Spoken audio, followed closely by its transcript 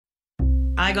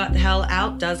I Got the Hell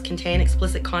Out does contain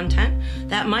explicit content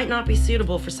that might not be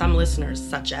suitable for some listeners,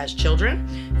 such as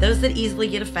children, those that easily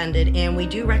get offended, and we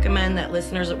do recommend that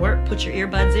listeners at work put your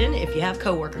earbuds in if you have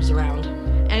coworkers around.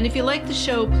 And if you like the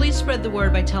show, please spread the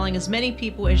word by telling as many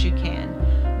people as you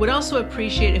can. Would also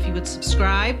appreciate if you would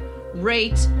subscribe,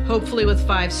 rate, hopefully with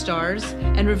 5 stars,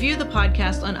 and review the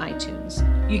podcast on iTunes.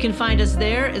 You can find us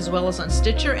there as well as on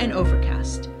Stitcher and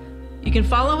Overcast. You can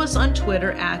follow us on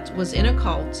Twitter at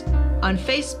WasInACult, on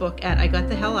Facebook at I Got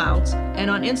the Hell Out, and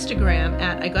on Instagram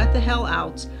at I Got the Hell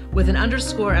Out with an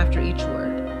underscore after each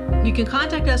word. You can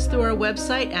contact us through our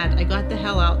website at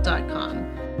IGotTheHellOut.com.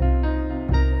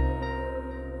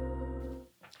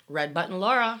 Red Button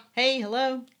Laura. Hey,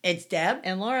 hello. It's Deb.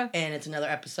 And Laura. And it's another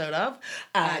episode of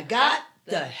I Got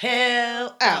the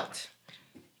Hell Out.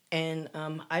 And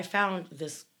I found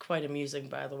this quite amusing,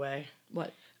 by the way.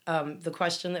 What? The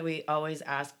question that we always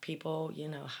ask people, you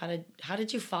know, how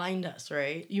did you find us,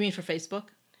 right? You mean for Facebook?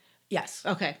 Yes.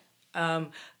 Okay.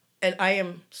 And I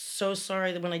am so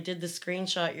sorry that when I did the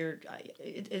screenshot,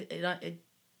 it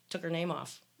took her name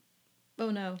off. Oh,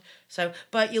 no. So,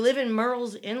 but you live in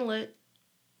Murrells Inlet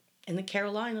in the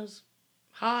Carolinas.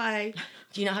 Hi.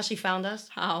 Do you know how she found us?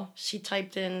 How? She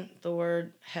typed in the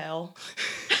word hell.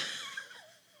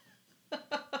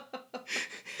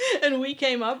 And we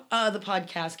came up? The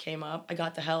podcast came up. I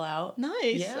Got the Hell Out.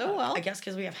 Nice. Yeah. Oh, well. I guess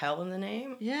because we have hell in the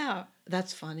name. Yeah.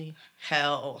 That's funny.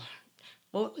 Hell.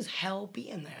 What was hell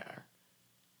being there?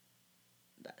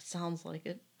 That sounds like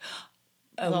it.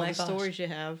 Oh With all my the gosh. stories you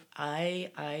have.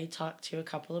 I talked to a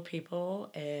couple of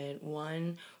people, and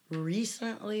one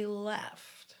recently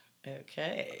left.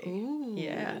 Okay. Ooh.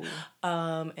 Yeah.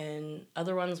 And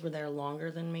other ones were there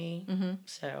longer than me. Mm-hmm.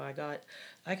 So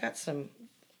I got some.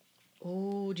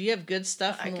 Ooh, do you have good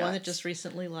stuff from I the got one that just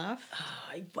recently left?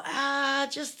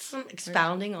 Just some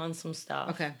expounding on some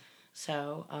stuff. Okay.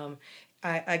 So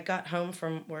I got home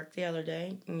from work the other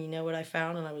day, and you know what I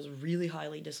found, and I was really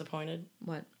highly disappointed.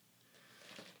 What?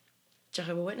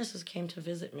 Jehovah's Witnesses came to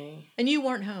visit me. And you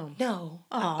weren't home? No.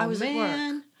 Oh, I was at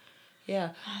man. work. Yeah.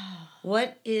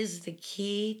 What is the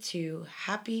key to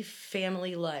happy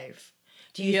family life?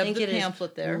 Do you have think the it is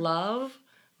pamphlet there. love,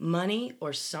 money,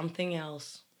 or something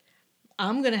else?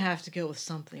 I'm going to have to go with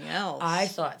something else. I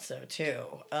thought so too.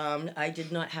 I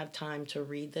did not have time to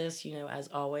read this. You know, as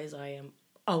always, I am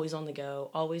always on the go,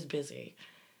 always busy,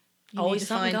 always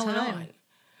something going on.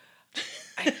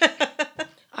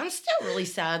 I'm still really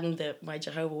saddened that my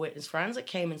Jehovah's Witness friends that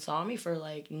came and saw me for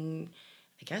I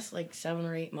guess 7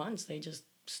 or 8 months, they just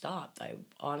stopped. I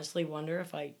honestly wonder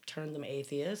if I turned them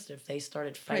atheist, if they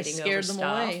started fighting over them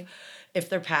stuff, away. if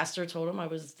their pastor told them I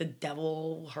was the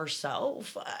devil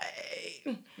herself.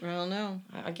 I don't know.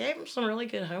 I gave them some really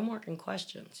good homework and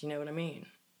questions. You know what I mean?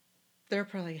 They're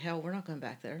probably like, hell, we're not going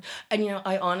back there. And, you know,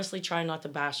 I honestly try not to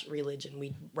bash religion.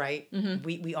 Mm-hmm.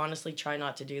 We honestly try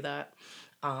not to do that.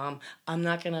 I'm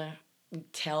not going to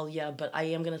tell you, but I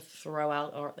am going to throw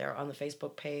out there on the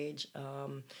Facebook page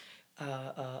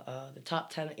the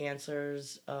top 10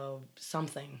 answers of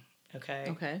something, okay?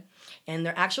 Okay. And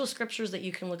they're actual scriptures that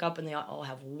you can look up, and they all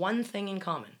have one thing in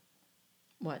common.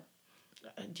 What?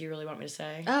 Do you really want me to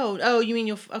say? Oh, you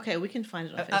mean okay, we can find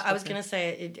it on Facebook. I was going to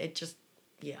say it just,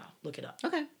 yeah, look it up.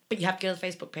 Okay. But you have to go to the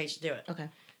Facebook page to do it. Okay.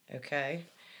 Okay.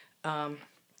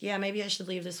 Yeah, maybe I should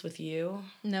leave this with you.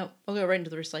 No, I'll go right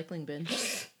into the recycling bin.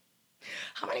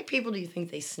 How many people do you think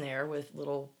they snare with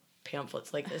little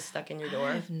pamphlets like this stuck in your door?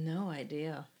 I have no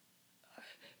idea.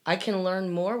 I can learn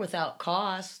more without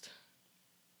cost.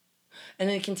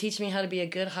 And it can teach me how to be a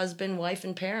good husband, wife,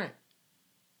 and parent.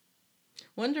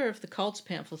 Wonder if the cult's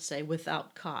pamphlets say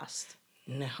without cost.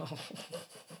 No.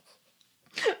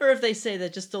 Or if they say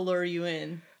that just to lure you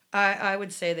in. I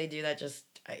would say they do that just...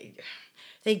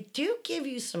 they do give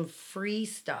you some free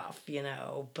stuff, you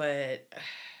know, but...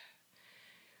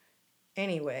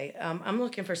 Anyway, I'm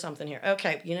looking for something here.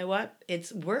 Okay, you know what?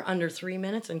 We're under 3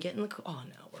 minutes and getting the... Oh,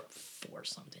 no, we're 4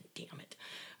 something. Damn it.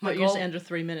 You're saying under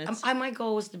 3 minutes? My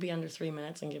goal was to be under 3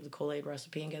 minutes and give the Kool-Aid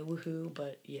recipe and go woohoo,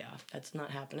 but yeah, that's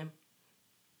not happening.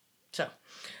 So,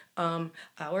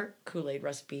 our Kool-Aid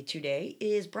recipe today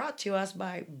is brought to us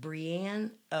by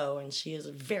Brianne O, and she is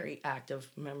a very active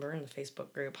member in the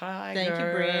Facebook group. Hi, Thank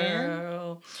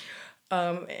girl. you,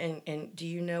 Brianne. And do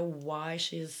you know why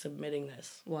she is submitting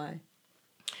this? Why?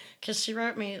 Because she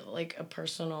wrote me a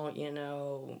personal,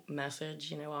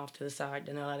 message, off to the side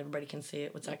to know that everybody can see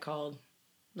it. What's that called?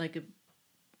 Like a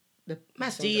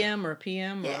Messenger. DM or a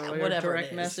PM or whatever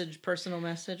direct message, personal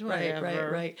message, whatever.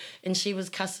 Right. And she was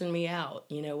cussing me out.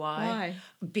 You know why? Why?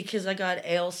 Because I got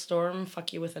Ailstorm,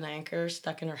 fuck you with an anchor,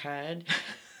 stuck in her head.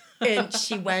 And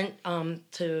she went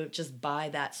to just buy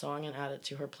that song and add it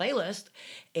to her playlist.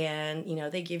 And, you know,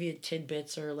 they give you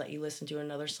tidbits or let you listen to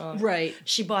another song. Right.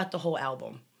 She bought the whole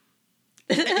album.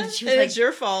 And she was like, it's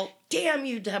your fault. Damn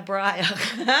you, Deborah.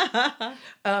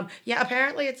 Yeah,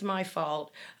 apparently it's my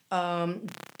fault.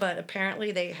 But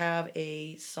apparently they have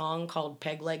a song called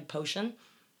Peg Leg Potion.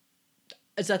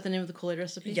 Is that the name of the Kool-Aid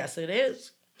recipe? Yes, it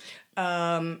is.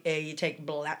 You take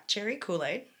black cherry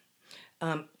Kool-Aid,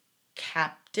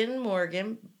 Captain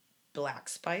Morgan black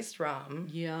spiced rum,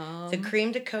 the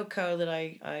cream de cocoa that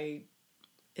I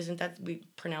isn't that we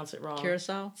pronounce it wrong?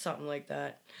 Curacao? Something like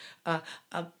that. A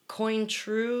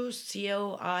Cointreau,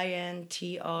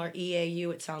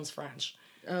 Cointreau. It sounds French.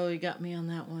 Oh, you got me on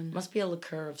that one. Must be a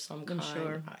liqueur of some kind. I'm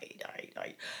sure.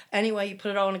 Anyway, you put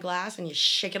it all in a glass and you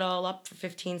shake it all up for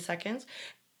 15 seconds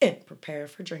and prepare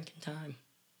for drinking time.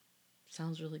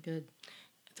 Sounds really good.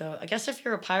 So I guess if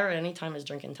you're a pirate, any time is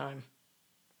drinking time.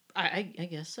 I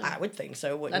guess so. I would think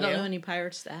so, wouldn't you? I don't know any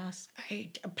pirates to ask.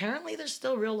 Apparently there's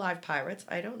still real live pirates.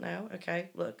 I don't know. Okay,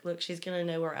 look, she's going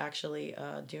to know we're actually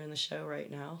doing the show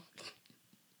right now.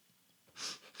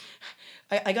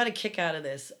 I got a kick out of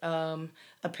this.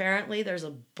 Apparently there's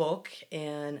a book,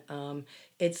 and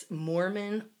it's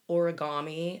Mormon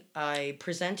origami. I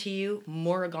present to you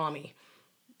Morigami.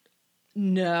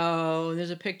 No,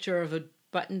 there's a picture of a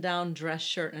button-down dress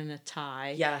shirt and a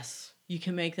tie. Yes. You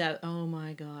can make that. Oh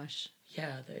my gosh.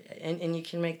 Yeah, and you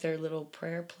can make their little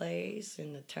prayer place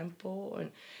in the temple,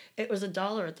 and it was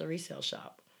 $1 at the resale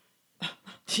shop.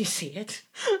 Do you see it?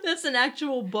 That's an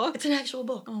actual book? It's an actual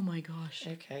book. Oh my gosh.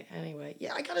 Okay, anyway.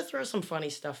 Yeah, I gotta throw some funny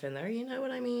stuff in there, you know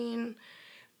what I mean?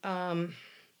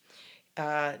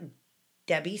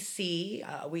 Debbie C.,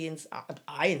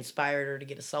 I inspired her to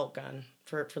get a salt gun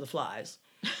for the flies.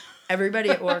 Everybody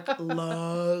at work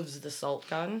loves the salt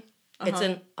gun. It's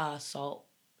an assault,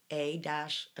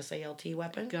 A-SALT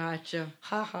weapon. Gotcha.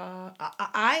 Ha.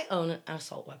 I own an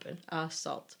assault weapon.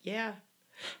 Assault. Yeah.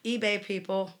 eBay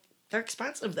people. They're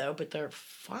expensive, though, but they're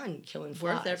fun killing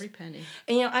flies. Worth every penny.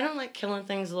 And, you know, I don't like killing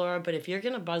things, Laura, but if you're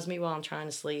going to buzz me while I'm trying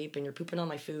to sleep and you're pooping on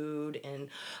my food and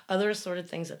other sort of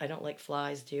things that I don't like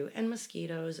flies do, and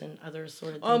mosquitoes and other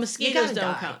sort of things. Oh, mosquitoes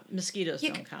don't count. Mosquitoes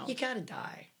don't count. You got to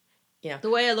die. Yeah.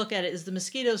 The way I look at it is the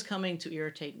mosquitoes coming to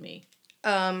irritate me.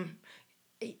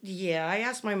 Yeah, I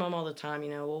ask my mom all the time,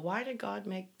 you know, well, why did God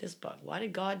make this bug? Why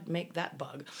did God make that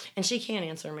bug? And she can't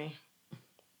answer me.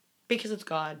 Because it's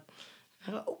God.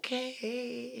 I go,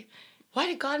 okay. Why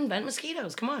did God invent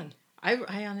mosquitoes? Come on.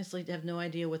 I honestly have no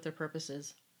idea what their purpose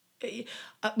is.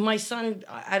 My son,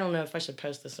 I don't know if I should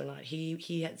post this or not.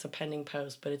 He has a pending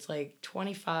post, but it's like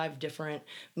 25 different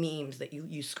memes that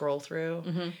you scroll through,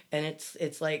 and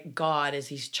it's like God as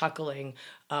he's chuckling,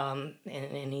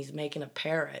 and he's making a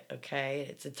parrot. Okay,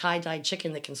 it's a tie-dyed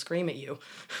chicken that can scream at you.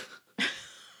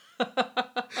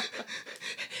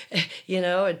 You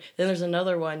know, and then there's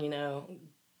another one. You know,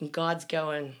 God's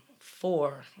going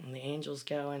 4, and the angel's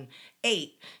going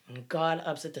 8, and God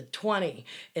ups it to 20,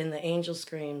 and the angel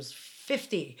screams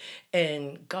 50,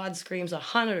 and God screams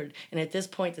 100, and at this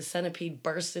point the centipede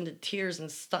bursts into tears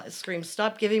and screams,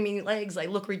 "Stop giving me legs, I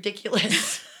look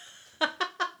ridiculous."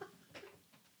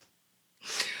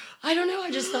 I don't know, I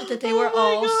just thought that they were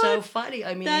all so funny.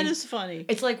 I mean, that is funny.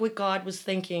 It's like what God was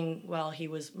thinking while he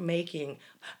was making.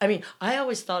 I mean, I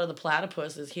always thought of the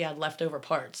platypus as he had leftover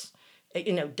parts.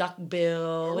 You know, duck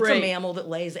bill. It's a mammal that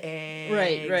lays eggs.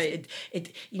 Right.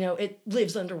 It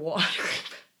lives underwater.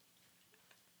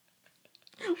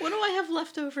 What do I have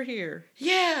left over here?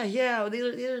 Yeah.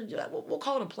 We'll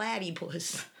call it a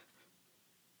platypus.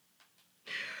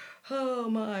 Oh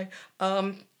my.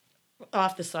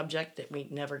 Off the subject that we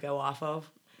never go off of.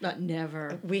 Not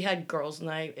never. We had girls'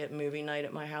 night at movie night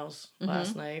at my house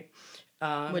last night.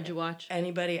 What'd you watch?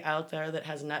 Anybody out there that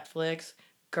has Netflix?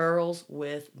 Girls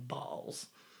with Balls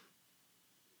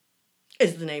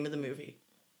is the name of the movie.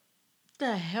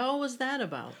 The hell was that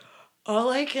about? All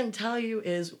I can tell you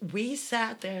is we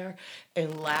sat there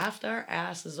and laughed our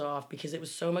asses off because it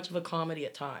was so much of a comedy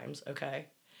at times, okay?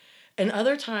 And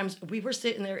other times we were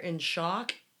sitting there in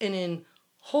shock and in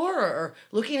horror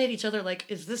looking at each other like,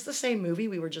 is this the same movie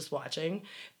we were just watching?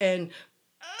 And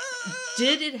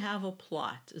did it have a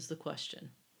plot is the question.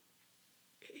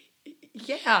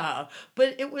 Yeah,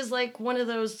 but it was like one of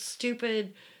those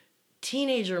stupid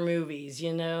teenager movies,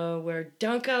 you know, where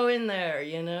don't go in there,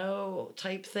 you know,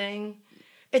 type thing.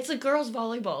 It's a girls'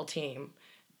 volleyball team.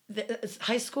 It's a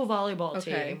high school volleyball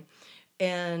team.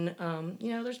 And,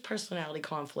 you know, there's personality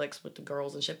conflicts with the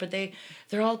girls and shit, but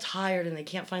they're all tired and they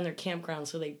can't find their campground,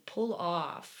 so they pull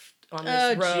off on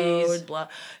this road. jeez. Blah.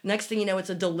 Next thing you know, it's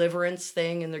a deliverance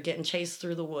thing, and they're getting chased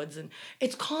through the woods, and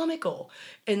it's comical.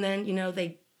 And then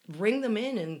they bring them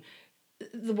in, and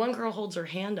the one girl holds her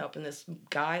hand up, and this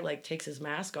guy like takes his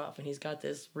mask off, and he's got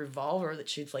this revolver that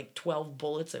shoots like 12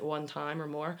 bullets at one time or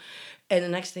more. And the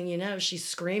next thing you know, she's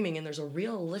screaming, and there's a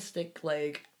realistic,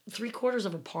 like 3/4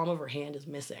 of her palm of her hand is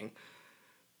missing.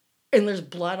 And there's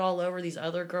blood all over these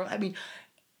other girls. I mean,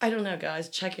 I don't know, guys.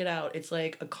 Check it out. It's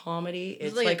like a comedy.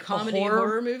 It's like a comedy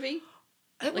horror movie?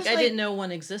 It was I didn't know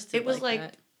one existed. It was like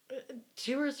like that.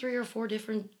 2 or 3 or 4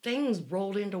 different things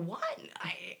rolled into one.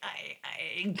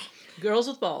 Girls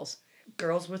with balls.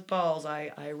 Girls with balls.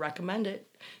 I recommend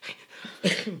it.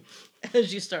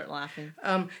 As you start laughing.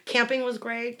 Camping was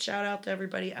great. Shout out to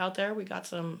everybody out there. We got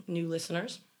some new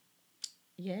listeners.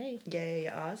 Yay. Yay,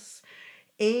 us.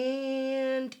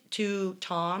 And to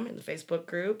Tom in the Facebook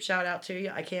group, shout out to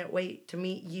you. I can't wait to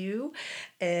meet you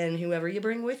and whoever you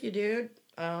bring with you, dude.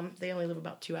 They only live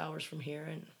about 2 hours from here,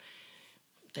 and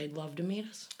they'd love to meet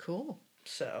us. Cool.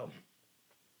 So,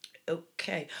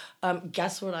 okay.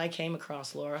 Guess what I came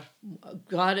across, Laura?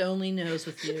 God only knows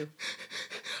with you.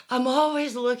 I'm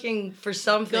always looking for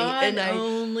something. God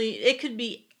only. It could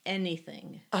be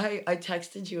anything. I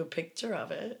texted you a picture of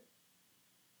it.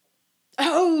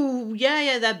 Oh,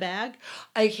 yeah, that bag.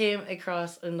 I came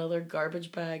across another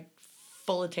garbage bag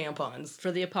full of tampons.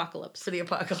 For the apocalypse. For the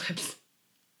apocalypse.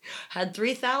 Had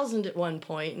 3,000 at one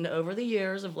point, and over the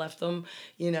years I've left them,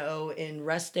 in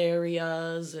rest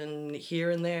areas and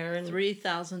here and there. And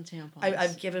 3,000 tampons.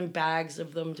 I've given bags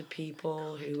of them to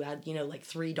people who had, like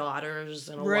 3 daughters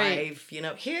and a wife,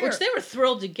 here. Which they were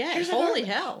thrilled to get. Holy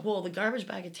hell. Well, the garbage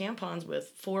bag of tampons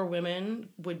with 4 women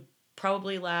would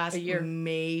probably last a year,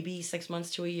 maybe 6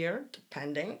 months to a year,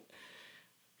 depending.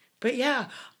 But yeah,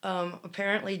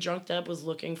 apparently Drunk Deb was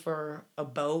looking for a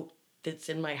boat that's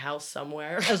in my house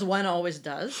somewhere. As one always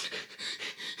does.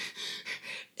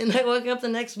 And I woke up the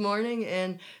next morning,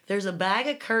 and there's a bag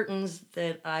of curtains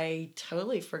that I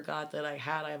totally forgot that I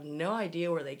had. I have no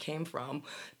idea where they came from,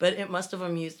 but it must have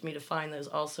amused me to find those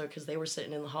also, because they were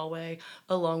sitting in the hallway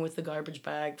along with the garbage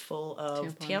bag full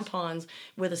of tampons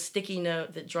with a sticky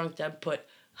note that Drunk Deb put,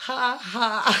 ha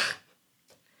ha.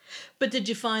 But did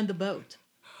you find the boat?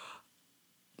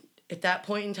 At that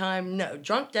point in time, no.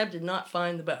 Drunk Deb did not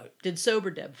find the boat. Did Sober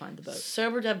Deb find the boat?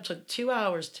 Sober Deb took 2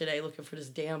 hours today looking for this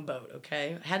damn boat,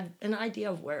 okay? I had an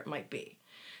idea of where it might be.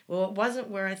 Well, it wasn't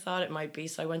where I thought it might be,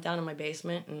 so I went down in my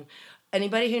basement, and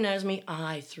anybody who knows me,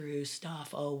 I threw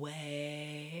stuff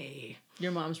away.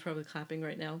 Your mom's probably clapping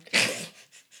right now.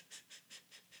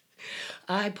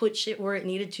 I put shit where it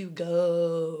needed to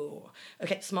go.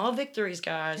 Okay, small victories,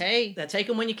 guys. Hey, take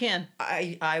them when you can.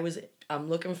 I'm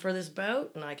looking for this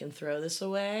boat, and I can throw this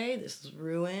away. This is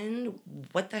ruined.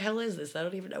 What the hell is this? I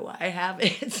don't even know why I have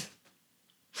it.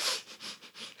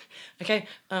 Okay,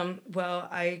 well,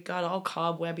 I got all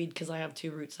cobwebby because I have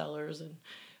 2 root cellars, and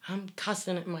I'm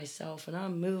cussing at myself, and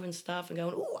I'm moving stuff and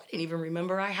going, oh, I didn't even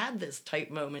remember I had this type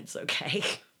moments, okay?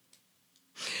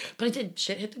 But I did.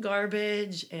 Shit hit the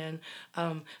garbage, and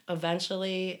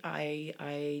eventually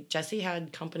Jesse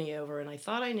had company over, and I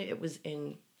thought I knew it was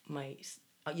in my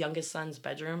youngest son's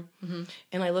bedroom,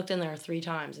 and I looked in there 3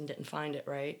 times and didn't find it,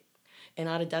 right? And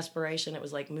out of desperation, it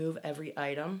was like, move every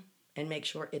item and make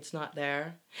sure it's not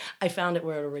there. I found it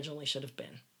where it originally should have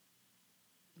been.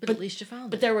 But at least you found it.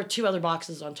 But there were 2 other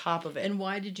boxes on top of it. And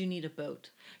why did you need a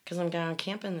boat? Because I'm going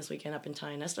camping this weekend up in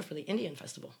Tionesta for the Indian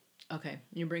Festival. Okay,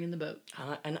 you're bringing the boat.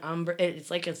 And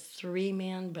it's like a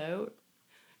 3-man boat.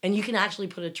 And you can actually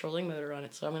put a trolling motor on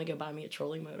it, so I'm going to go buy me a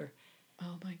trolling motor.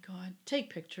 Oh my God.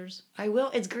 Take pictures. I will.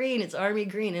 It's green. It's army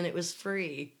green, and it was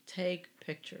free. Take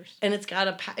pictures. And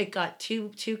it got two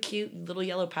cute little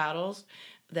yellow paddles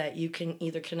that you can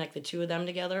either connect the 2 of them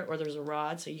together, or there's a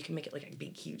rod, so you can make it like a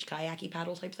big, huge kayaky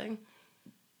paddle type thing.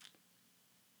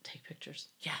 Take pictures.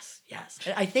 Yes.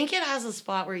 I think it has a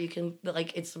spot where you can,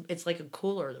 like, it's like a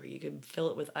cooler where you can fill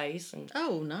it with ice. And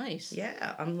oh, nice.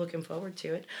 Yeah, I'm looking forward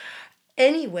to it.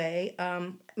 Anyway,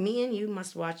 me and you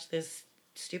must watch this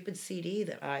stupid CD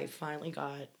that I finally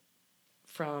got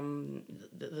from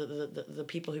the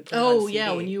people who put it on CD.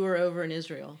 Yeah, when you were over in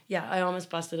Israel. Yeah, I almost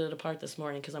busted it apart this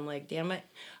morning because I'm like, damn it,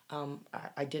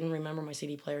 I didn't remember my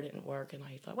CD player didn't work, and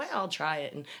I thought, well, I'll try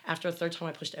it. And after the 3rd time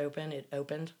I pushed open, it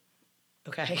opened.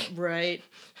 Okay. Right.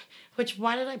 Which,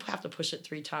 why did I have to push it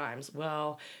 3 times?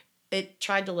 Well, it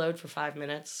tried to load for 5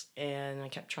 minutes, and I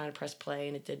kept trying to press play,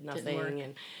 and it did nothing. Didn't work.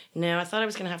 And now I thought I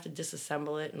was going to have to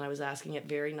disassemble it, and I was asking it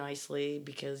very nicely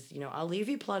because, I'll leave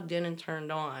you plugged in and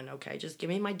turned on, okay? Just give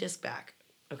me my disc back,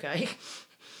 okay?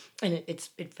 And it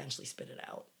eventually spit it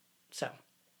out. So,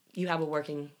 you have a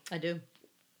working... I do.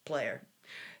 player.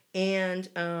 And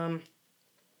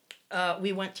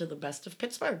we went to the Best of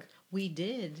Pittsburgh. We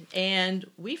did. And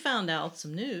we found out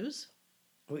some news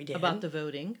We did. about the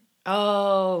voting.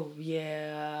 Oh,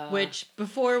 yeah. Which,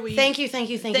 before we... Thank you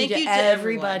to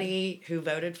everybody who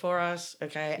voted for us.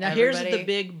 Okay. Now, here's the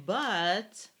big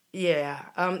but. Yeah.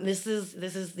 This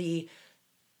is the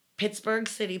Pittsburgh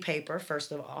City paper,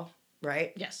 first of all,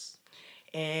 right? Yes.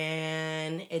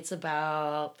 And it's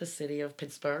about the city of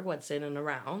Pittsburgh, what's in and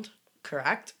around,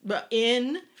 correct? But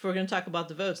if we're going to talk about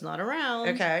the votes, not around.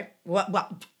 Okay. Well,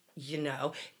 in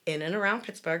and around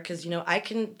Pittsburgh, because, I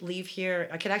can leave here.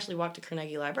 I could actually walk to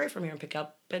Carnegie Library from here and pick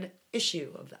up an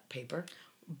issue of that paper.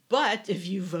 But if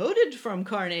you voted from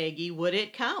Carnegie, would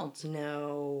it count?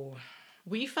 No.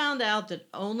 We found out that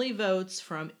only votes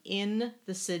from in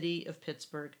the city of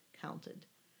Pittsburgh counted.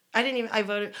 I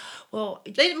voted. Well,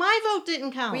 my vote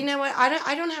didn't count. You know what?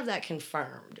 I don't have that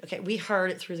confirmed. Okay, we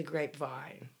heard it through the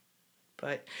grapevine.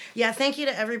 But yeah, thank you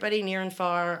to everybody near and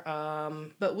far.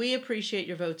 But we appreciate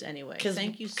your votes anyway.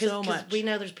 Thank you so much. We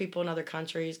know there's people in other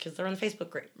countries because they're on the Facebook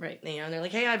group. Right. And they're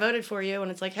like, hey, I voted for you.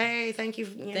 And it's like, hey, thank you.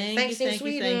 Thanks in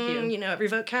Sweden. Thank you. Every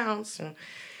vote counts. And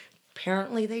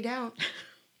apparently they don't.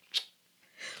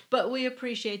 But we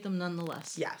appreciate them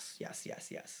nonetheless. Yes.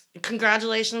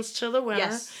 Congratulations to the winner.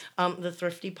 Yes. The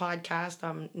Thrifty Podcast.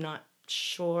 I'm not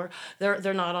sure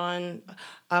they're not on.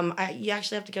 You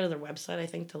actually have to go to their website, I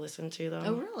think, to listen to them.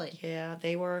 Oh, really? Yeah,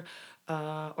 they were, you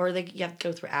have to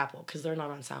go through Apple because they're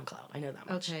not on SoundCloud. I know that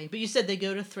much. Okay, but you said they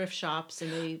go to thrift shops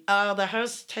and they. The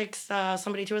host takes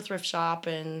somebody to a thrift shop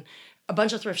and a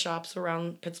bunch of thrift shops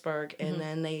around Pittsburgh, and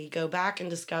then they go back and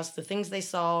discuss the things they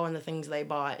saw and the things they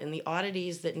bought and the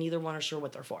oddities that neither one are sure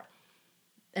what they're for.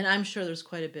 And I'm sure there's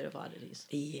quite a bit of oddities.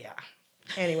 Yeah.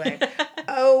 Anyway,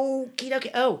 okie dokie.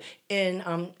 Oh,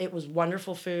 and it was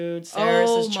wonderful food.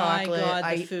 Sarah's chocolate. Oh my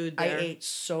God, the food there. I ate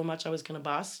so much I was gonna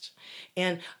bust.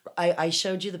 And I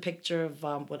showed you the picture of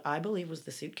what I believe was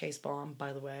the suitcase bomb.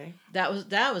 By the way, that was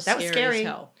scary as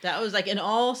hell. That was like, in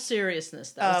all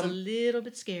seriousness, that was a little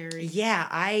bit scary.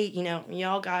 Yeah,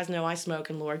 y'all guys know I smoke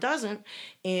and Laura doesn't.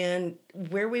 And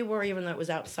where we were, even though it was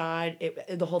outside,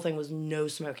 the whole thing was no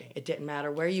smoking. It didn't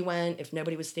matter where you went, if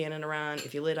nobody was standing around,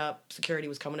 if you lit up, security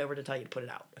was coming over to tell you to put it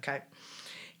out, okay?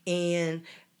 And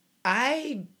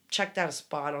I checked out a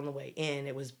spot on the way in.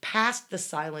 It was past the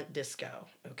silent disco,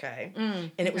 okay?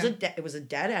 And it was a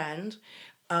dead end.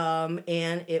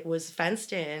 And it was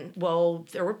fenced in. Well,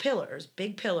 there were pillars,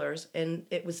 big pillars, and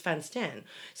it was fenced in.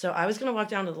 So I was going to walk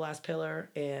down to the last pillar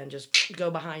and just go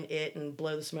behind it and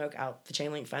blow the smoke out the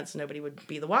chain link fence, and nobody would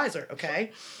be the wiser,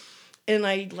 okay? And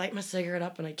I light my cigarette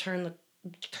up, and I turn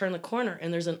the corner,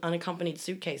 and there's an unaccompanied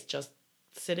suitcase just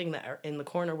sitting there in the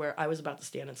corner where I was about to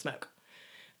stand and smoke.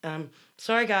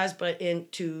 Sorry, guys, but in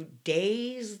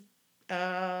today's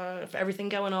everything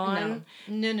going on.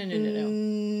 No.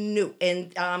 No.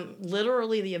 And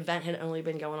literally the event had only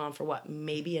been going on for what,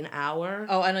 maybe an hour?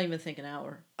 Oh, I don't even think an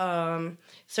hour.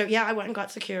 So yeah, I went and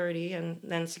got security, and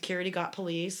then security got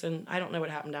police, and I don't know what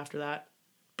happened after that.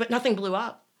 But nothing blew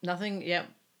up. Nothing, yeah.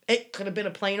 It could have been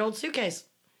a plain old suitcase.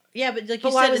 Yeah, but like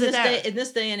you said, in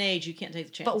this day and age, you can't take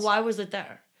the chance. But why was it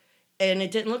there? And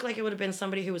it didn't look like it would have been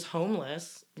somebody who was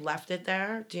homeless, left it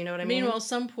there. Do you know what I mean? Meanwhile,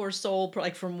 some poor soul,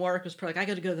 like from work, was probably like, I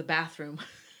got to go to the bathroom.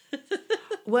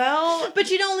 Well, but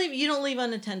you don't leave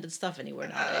unattended stuff anywhere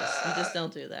nowadays. You just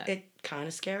don't do that. It kind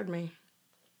of scared me.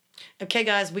 Okay,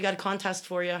 guys, we got a contest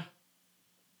for you.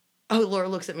 Oh, Laura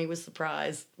looks at me with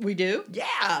surprise. We do?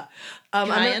 Yeah.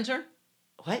 Can I enter?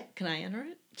 What? Can I enter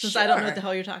it? Since Sure. I don't know what the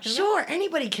hell you're talking about. Sure,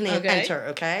 anybody can enter.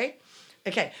 Okay.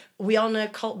 Okay, we all know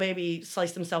Cult Baby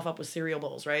sliced himself up with cereal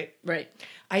bowls, right? Right.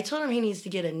 I told him he needs to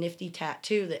get a nifty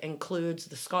tattoo that includes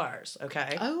the scars,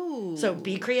 okay? Oh. So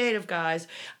be creative, guys.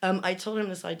 I told him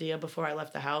this idea before I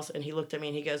left the house, and he looked at me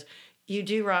and he goes, you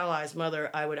do realize,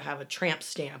 Mother, I would have a tramp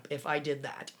stamp if I did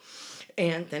that.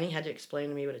 And then he had to explain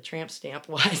to me what a tramp stamp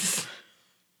was.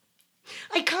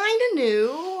 I kind of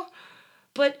knew.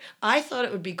 But I thought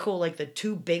it would be cool, like the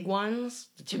two big ones,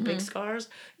 the two big scars.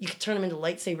 You could turn them into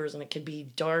lightsabers, and it could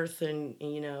be Darth and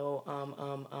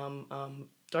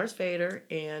Darth Vader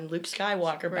and Luke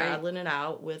Skywalker battling it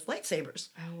out with lightsabers.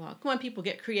 Oh, wow. Come on, people,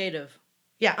 get creative.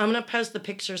 Yeah, I'm going to post the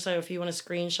picture, so if you want to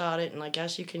screenshot it, and I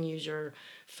guess you can use your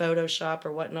Photoshop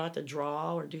or whatnot to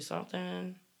draw or do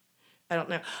something. I don't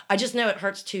know. I just know it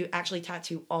hurts to actually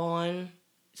tattoo on.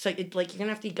 So, you're going to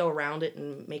have to go around it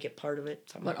and make it part of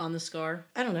it. What, on the scar?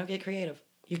 I don't know. Get creative.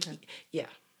 Yeah.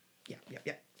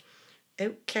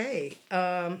 Okay.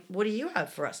 What do you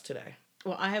have for us today?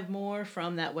 Well, I have more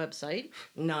from that website.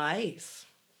 Nice.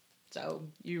 So,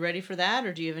 you ready for that,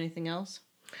 or do you have anything else?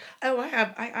 Oh,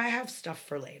 I have stuff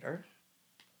for later.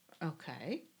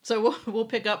 Okay. So we'll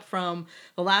pick up from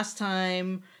the last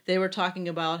time they were talking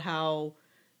about how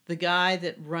the guy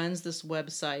that runs this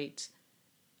website,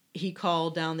 he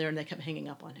called down there and they kept hanging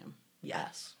up on him.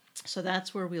 Yes. So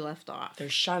that's where we left off. They're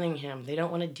shunning him. They don't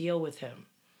want to deal with him.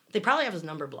 They probably have his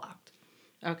number blocked.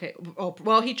 Okay. Oh,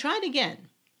 well, he tried again.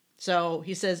 So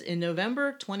he says in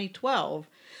November 2012,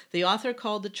 the author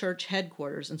called the church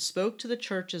headquarters and spoke to the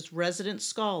church's resident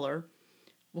scholar.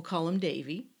 We'll call him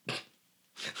Davy.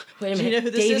 Wait a minute. Do you know who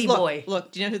this Davy is? Boy.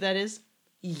 Look, do you know who that is?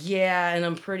 Yeah, and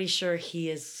I'm pretty sure he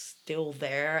is still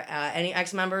there. Any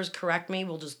ex-members, correct me.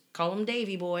 We'll just call him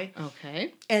Davy Boy.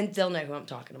 Okay. And they'll know who I'm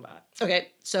talking about. Okay,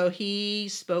 so he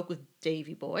spoke with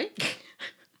Davy Boy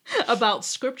about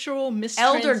scriptural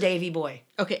Elder Davy Boy.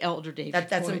 Okay, Elder Davy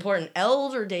That's Boy. important.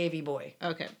 Elder Davy Boy.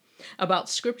 Okay. About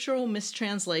scriptural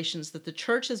mistranslations that the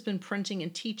church has been printing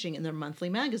and teaching in their monthly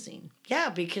magazine.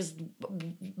 Yeah, because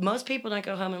most people don't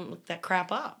go home and look that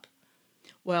crap up.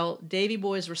 Well, Davy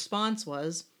Boy's response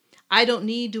was, I don't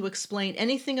need to explain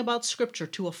anything about scripture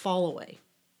to a fallaway.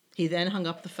 He then hung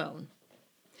up the phone.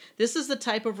 This is the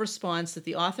type of response that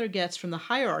the author gets from the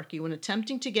hierarchy when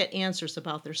attempting to get answers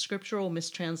about their scriptural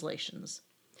mistranslations.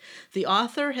 The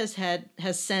author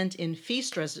has sent in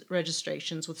feast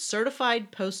registrations with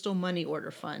certified postal money order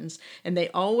funds, and they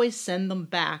always send them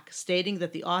back, stating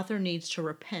that the author needs to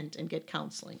repent and get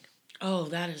counseling. Oh,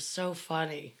 that is so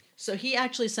funny. So he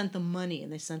actually sent them money,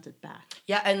 and they sent it back.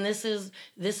 Yeah, and this is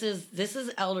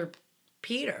Elder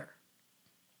Peter.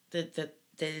 That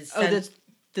is.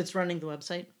 That's running the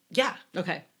website. Yeah.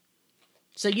 Okay.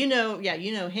 So you know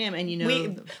him, and you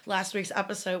know. Last week's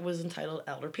episode was entitled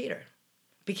Elder Peter.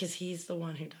 Because he's the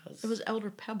one who does. It was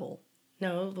Elder Pebble.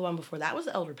 No, the one before that was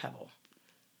Elder Pebble.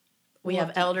 We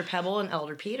have Elder Pebble and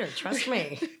Elder Peter. Trust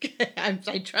me.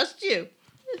 I trust you.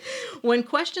 When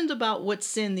questioned about what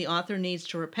sin the author needs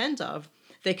to repent of,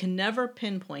 they can never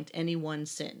pinpoint any one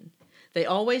sin. They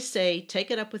always say,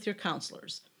 take it up with your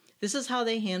counselors. This is how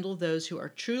they handle those who are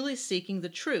truly seeking the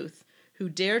truth, who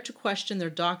dare to question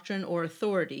their doctrine or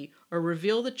authority, or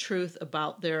reveal the truth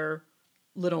about their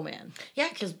little man. Yeah,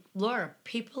 because, Laura,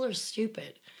 people are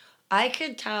stupid. I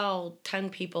could tell 10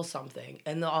 people something,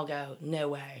 and they'll all go, no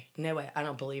way, I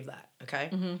don't believe that, okay?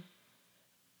 Mm-hmm.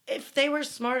 If they were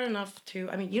smart enough to, you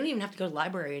don't even have to go to the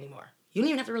library anymore. You don't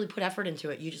even have to really put effort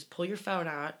into it. You just pull your phone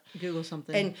out. Google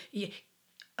something. And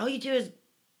all you do is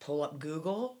pull up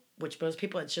Google, which most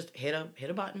people, it's just hit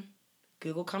a button.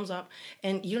 Google comes up,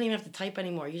 and you don't even have to type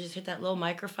anymore. You just hit that little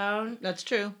microphone. That's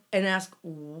true. And ask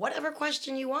whatever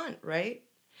question you want, right?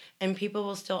 And people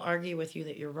will still argue with you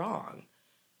that you're wrong.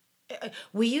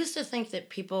 We used to think that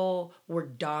people were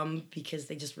dumb because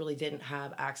they just really didn't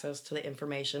have access to the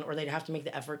information, or they'd have to make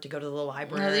the effort to go to the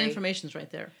library. No, the information's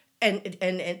right there.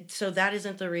 And so that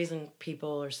isn't the reason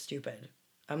people are stupid.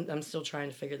 I'm still trying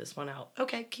to figure this one out.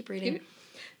 Okay, keep reading.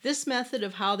 This method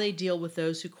of how they deal with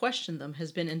those who question them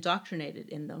has been indoctrinated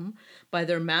in them by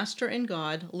their master in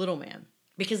God, little man.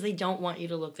 Because they don't want you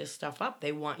to look this stuff up.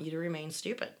 They want you to remain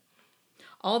stupid.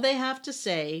 All they have to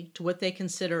say to what they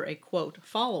consider a, quote,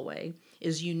 fallaway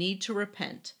is you need to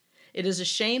repent. It is a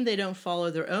shame they don't follow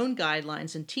their own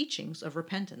guidelines and teachings of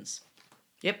repentance.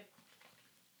 Yep.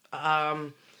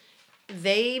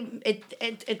 They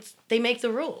make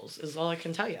the rules, is all I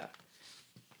can tell you.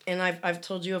 And I've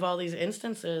told you of all these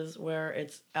instances where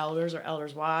it's elders or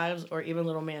elders' wives or even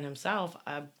little man himself.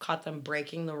 I've caught them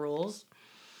breaking the rules.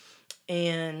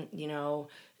 And,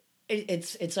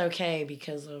 it's okay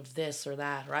because of this or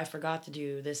that, or I forgot to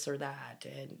do this or that.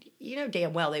 And you know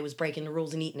damn well they was breaking the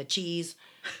rules and eating the cheese.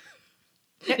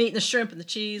 Eating the shrimp and the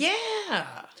cheese.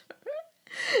 Yeah.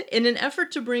 In an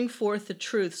effort to bring forth the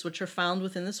truths which are found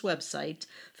within this website,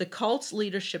 the cult's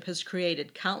leadership has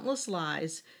created countless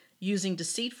lies using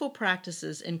deceitful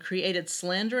practices and created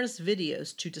slanderous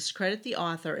videos to discredit the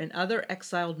author and other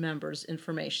exiled members'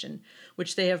 information,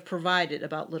 which they have provided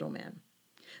about Little Man.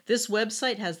 This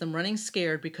website has them running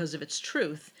scared because of its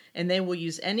truth, and they will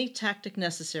use any tactic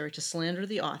necessary to slander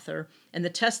the author and the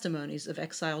testimonies of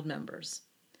exiled members.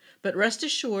 But rest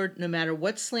assured, no matter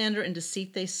what slander and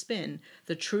deceit they spin,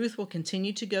 the truth will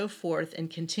continue to go forth and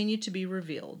continue to be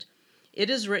revealed. It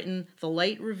is written, the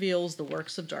light reveals the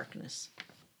works of darkness.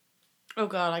 Oh,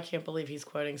 God, I can't believe he's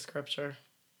quoting scripture.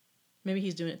 Maybe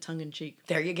he's doing it tongue-in-cheek.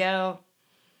 There you go.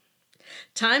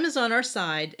 Time is on our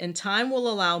side, and time will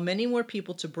allow many more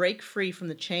people to break free from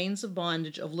the chains of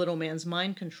bondage of Little Man's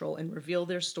mind control and reveal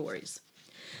their stories.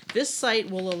 This site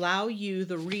will allow you,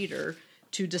 the reader,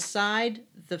 to decide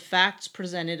the facts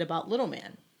presented about Little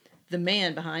Man, the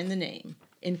man behind the name.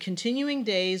 In continuing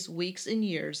days, weeks, and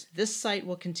years, this site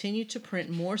will continue to print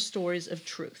more stories of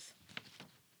truth.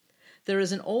 There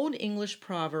is an old English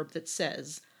proverb that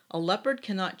says, "A leopard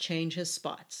cannot change his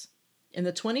spots." In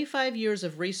the 25 years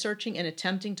of researching and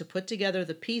attempting to put together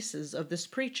the pieces of this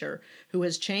preacher who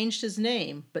has changed his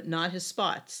name but not his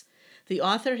spots, the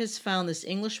author has found this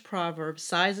English proverb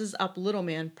sizes up Little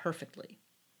Man perfectly.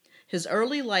 His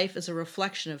early life is a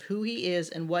reflection of who he is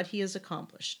and what he has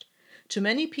accomplished. To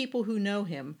many people who know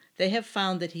him, they have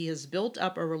found that he has built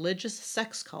up a religious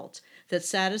sex cult that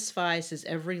satisfies his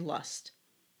every lust.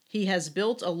 He has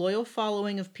built a loyal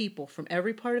following of people from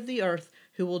every part of the earth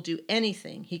who will do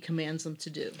anything he commands them to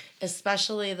do.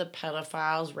 Especially the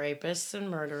pedophiles, rapists, and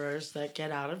murderers that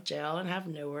get out of jail and have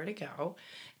nowhere to go,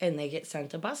 and they get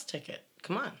sent a bus ticket.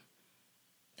 Come on.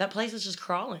 That place is just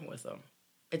crawling with them.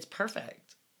 It's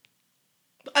perfect.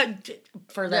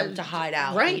 For them to hide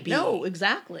out. Right, no,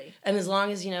 exactly. And as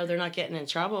long as, they're not getting in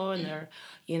trouble and they're,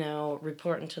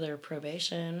 reporting to their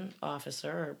probation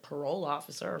officer or parole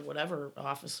officer or whatever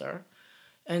officer,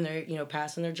 and they're,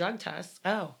 passing their drug tests.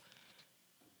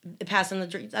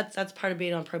 That's part of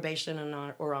being on probation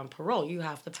or on parole. You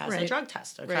have to pass a drug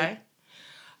test, okay?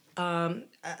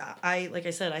 Right. Like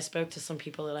I said, I spoke to some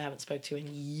people that I haven't spoke to in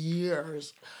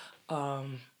years. A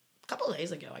couple of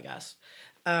days ago, I guess.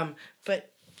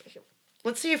 But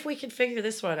let's see if we can figure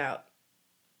this one out.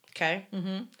 Okay?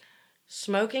 Mm-hmm.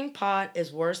 Smoking pot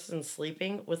is worse than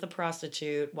sleeping with a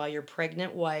prostitute while your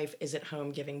pregnant wife is at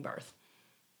home giving birth.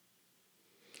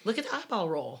 Look at the eyeball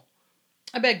roll.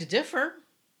 I beg to differ.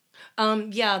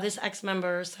 This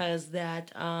ex-member says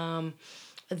that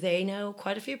they know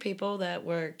quite a few people that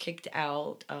were kicked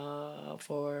out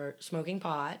for smoking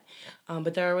pot.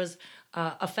 But there was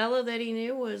a fellow that he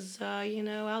knew was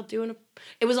out doing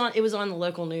it was on the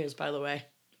local news, by the way.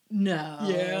 No.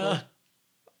 Yeah.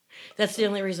 That's the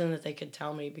only reason that they could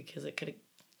tell me, because it could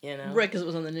have, Right, because it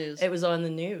was on the news. It was on the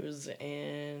news,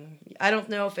 and I don't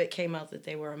know if it came out that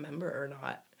they were a member or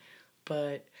not.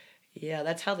 But yeah,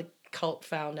 that's how the cult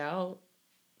found out,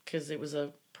 because it was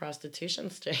a prostitution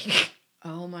sting.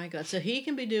 Oh my God. So he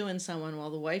can be doing someone while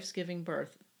the wife's giving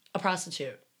birth. A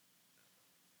prostitute.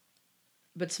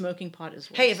 But smoking pot is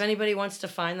worse. Hey, if anybody wants to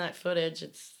find that footage,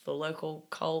 it's the local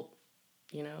cult,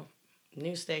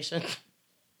 news station.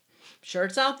 Sure,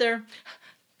 it's out there.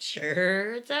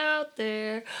 Sure, it's out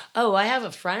there. Oh, I have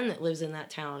a friend that lives in that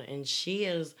town, and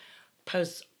she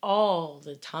posts all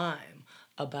the time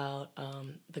about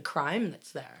the crime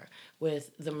that's there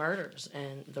with the murders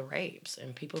and the rapes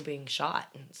and people being shot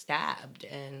and stabbed.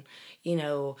 And,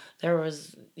 there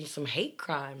was some hate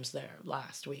crimes there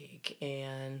last week.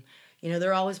 And,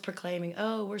 they're always proclaiming,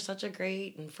 oh, we're such a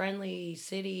great and friendly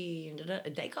city.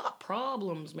 And they got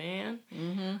problems, man.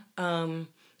 Mm-hmm.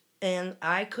 And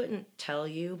I couldn't tell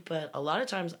you, but a lot of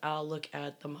times I'll look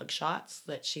at the mugshots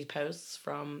that she posts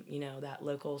from, that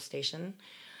local station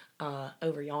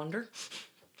over yonder.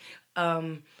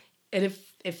 And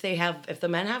if the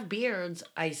men have beards,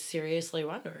 I seriously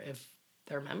wonder if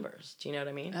they're members. Do you know what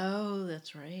I mean? Oh,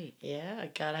 that's right. Yeah,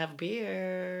 gotta have a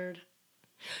beard.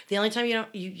 The only time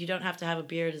you don't have to have a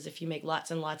beard is if you make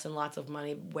lots and lots and lots of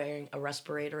money wearing a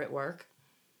respirator at work.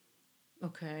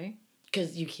 Okay.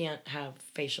 Because you can't have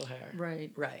facial hair.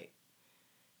 Right. Right.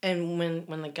 And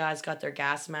when the guys got their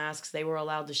gas masks, they were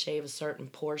allowed to shave a certain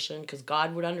portion because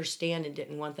God would understand and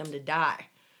didn't want them to die.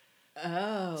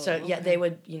 Oh. So, yeah, they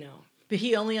would, But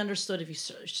he only understood if you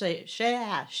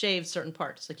shaved certain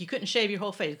parts. Like, you couldn't shave your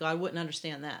whole face. God wouldn't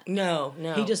understand that. No.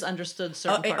 He just understood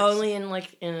certain parts. Only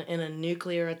in a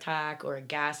nuclear attack or a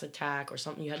gas attack or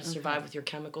something you had to survive with your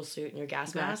chemical suit and your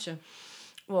gas mask. Gotcha.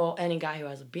 Well, any guy who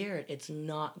has a beard, it's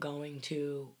not going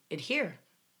to adhere.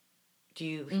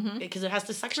 Because it has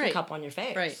the suction cup on your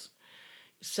face. Right.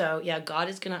 So, yeah, God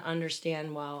is going to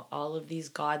understand while all of these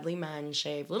godly men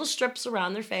shave little strips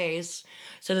around their face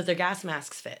so that their gas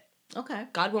masks fit. Okay.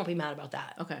 God won't be mad about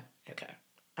that. Okay.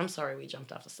 I'm sorry we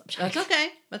jumped off the subject.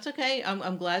 That's okay.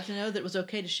 I'm glad to know that it was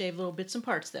okay to shave little bits and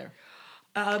parts there.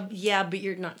 Yeah, but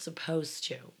you're not supposed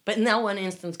to. But in that one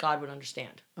instance, God would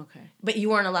understand. Okay. But you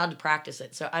weren't allowed to practice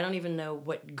it. So I don't even know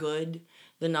what good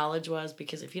the knowledge was,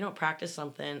 because if you don't practice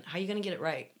something, how are you going to get it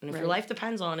right? And if your life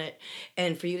depends on it,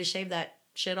 and for you to shave that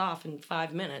shit off in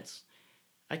 5 minutes,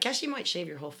 I guess you might shave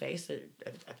your whole face.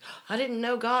 I didn't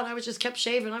know God. I was just kept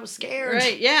shaving. I was scared.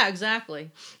 Right. Yeah,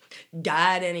 exactly.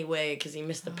 Died anyway because he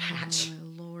missed the patch. Oh,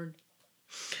 my Lord.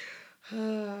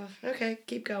 Okay,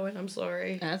 keep going. I'm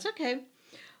sorry. That's okay.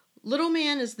 Little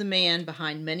man is the man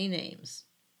behind many names.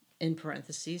 In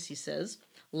parentheses, he says,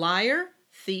 liar,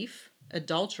 thief,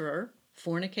 adulterer,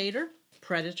 fornicator,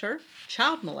 predator,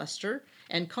 child molester,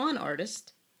 and con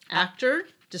artist, Actor,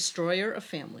 destroyer of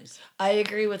families. I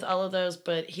agree with all of those,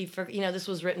 but this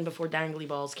was written before Dangly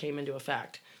Balls came into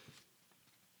effect.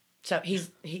 So he's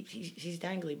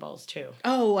Dangly Balls too.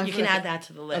 Oh, you can add that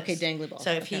to the list. Okay, Dangly Balls.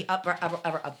 So if he ever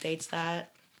updates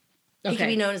that, he can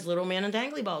be known as Little Man and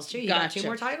Dangly Balls too. You got 2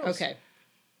 more titles. Okay.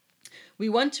 We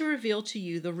want to reveal to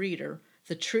you, the reader,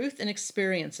 the truth and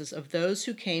experiences of those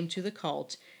who came to the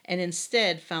cult and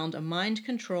instead found a mind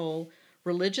control,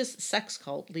 religious sex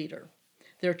cult leader.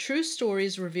 Their true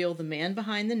stories reveal the man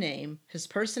behind the name, his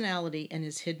personality, and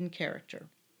his hidden character.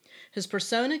 His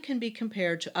persona can be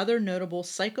compared to other notable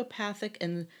psychopathic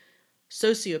and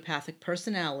sociopathic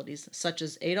personalities such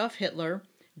as Adolf Hitler,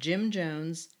 Jim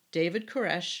Jones, David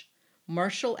Koresh,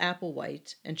 Marshall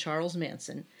Applewhite, and Charles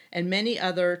Manson, and many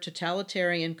other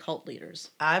totalitarian cult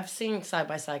leaders. I've seen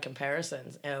side-by-side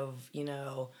comparisons of,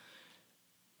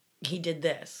 he did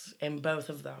this, and both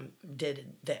of them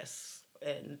did this.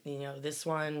 And, this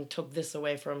one took this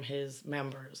away from his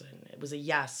members, and it was a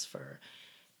yes for...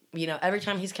 every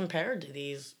time he's compared to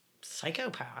these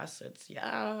psychopaths, it's,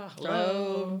 hello.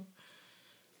 Oh.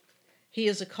 He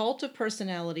is a cult of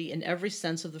personality in every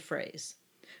sense of the phrase.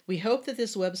 We hope that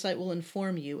this website will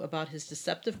inform you about his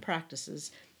deceptive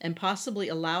practices and possibly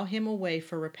allow him a way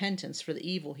for repentance for the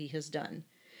evil he has done.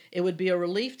 It would be a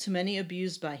relief to many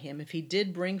abused by him if he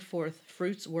did bring forth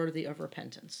fruits worthy of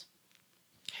repentance.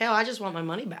 Hell, I just want my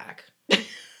money back.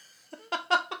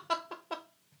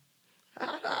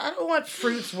 I don't want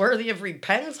fruits worthy of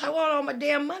repentance. I want all my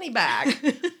damn money back.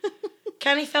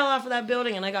 Kenny fell off of that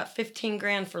building and I got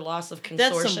 $15,000 for loss of consortium.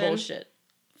 That's some bullshit.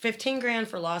 $15,000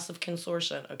 for loss of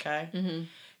consortium, okay? Mm-hmm.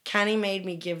 Kenny made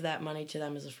me give that money to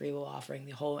them as a free will offering,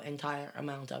 the whole entire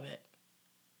amount of it.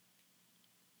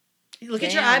 Look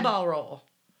at your eyeball roll.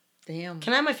 Damn.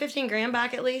 Can I have my $15,000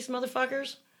 back at least,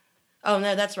 motherfuckers? Oh,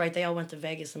 no, that's right. They all went to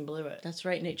Vegas and blew it. That's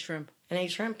right, and ate shrimp. And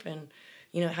ate shrimp and...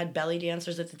 it had belly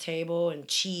dancers at the table and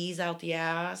cheese out the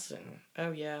ass. And,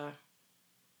 oh, yeah.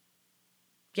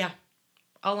 Yeah.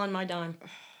 All on my dime.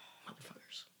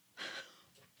 Motherfuckers.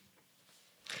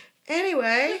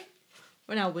 Anyway.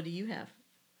 Well, now, what do you have?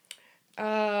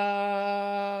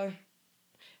 I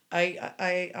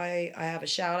have a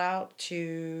shout out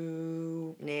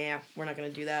to... Nah, we're not going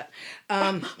to do that. Wait,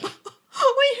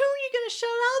 who are you going to shout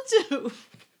out to?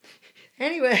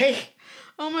 Anyway...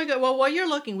 Oh my God. Well, while you're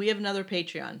looking, we have another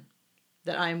Patreon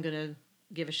that I'm going to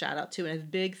give a shout out to. And a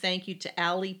big thank you to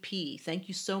Allie P. Thank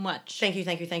you so much. Thank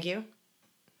you.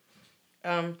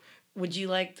 Would you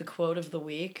like the quote of the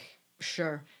week?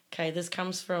 Sure. Okay, this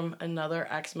comes from another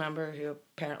ex-member who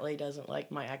apparently doesn't like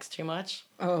my ex too much.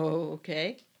 Oh,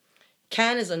 okay.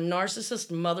 Ken is a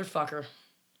narcissist motherfucker.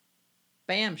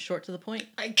 Bam, short to the point.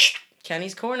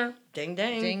 Kenny's Corner. Ding,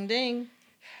 ding. Ding, ding.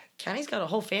 Kenny's got a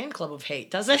whole fan club of hate,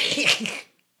 doesn't he?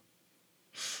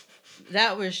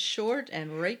 That was short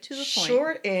and right to the point.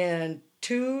 Short and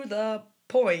to the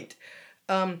point.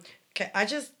 Okay, I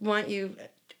just want you...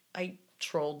 I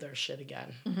trolled their shit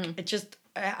again. Mm-hmm. It just...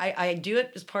 I do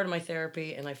it as part of my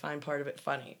therapy, and I find part of it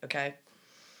funny, okay?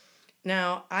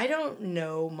 Now, I don't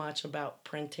know much about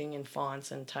printing and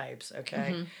fonts and types,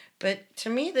 okay? Mm-hmm. But to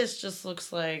me, this just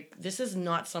looks like... This is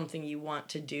not something you want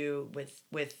to do with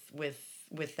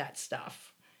that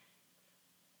stuff.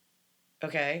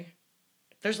 Okay?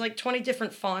 There's like 20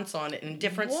 different fonts on it and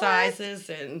different sizes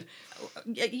and...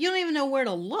 You don't even know where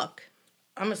to look.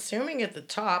 I'm assuming at the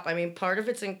top. I mean, part of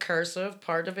it's in cursive.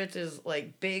 Part of it is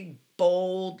like big,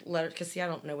 bold letters. Because, see, I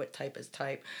don't know what type is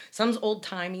type. Some's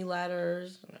old-timey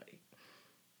letters.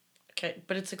 Okay,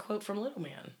 but it's a quote from Little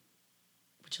Man.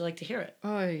 Would you like to hear it?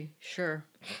 Oh, sure.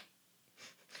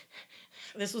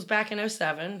 This was back in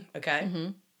 2007, okay? Mm-hmm.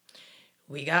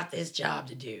 We got this job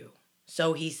to do.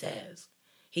 So he says.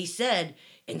 He said,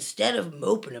 instead of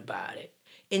moping about it,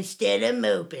 instead of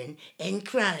moping and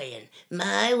crying,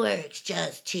 my work's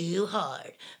just too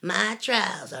hard. My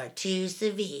trials are too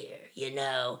severe,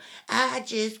 I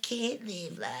just can't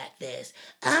live like this.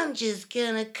 I'm just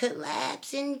gonna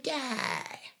collapse and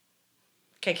die.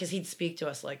 Okay, because he'd speak to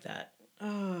us like that.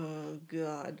 Oh,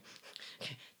 God.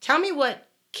 Okay. Tell me what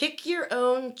kick your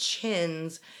own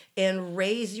chins and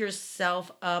raise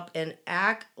yourself up and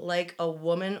act like a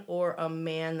woman or a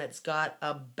man that's got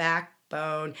a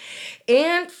backbone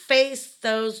and face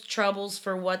those troubles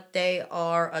for what they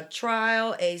are, a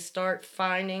trial, a start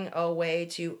finding a way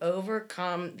to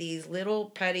overcome these little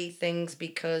petty things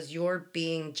because you're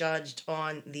being judged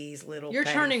on these little You're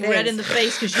petty turning things. red in the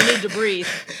face because you need to breathe.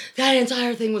 That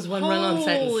entire thing was one run-on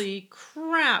sentence. Holy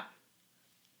crap.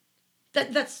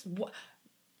 That's what...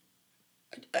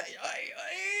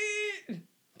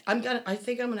 I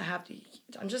think I'm gonna have to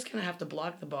I'm just going to have to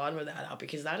block the bottom of that out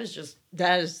because that is just...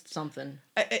 That is something.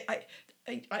 I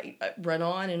run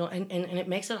on and it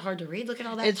makes it hard to read. Look at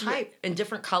all that type in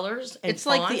different colors and it's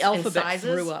like the alphabet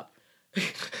threw up.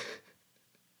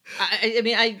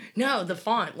 No, the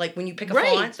font. Like when you pick a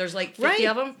font, there's like 50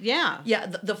 of them. Yeah. Yeah,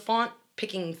 the font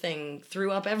picking thing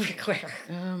threw up everywhere.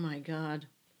 Oh my God.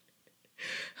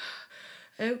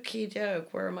 Okie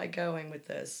doke. Where am I going with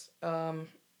this?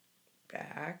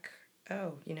 Back.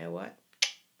 Oh, you know what?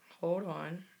 Hold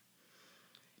on.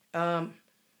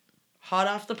 Hot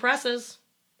off the presses.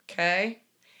 Okay.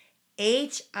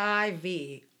 HIV,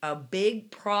 a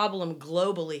big problem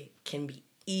globally, can be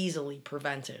easily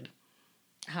prevented.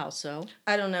 How so?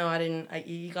 I don't know.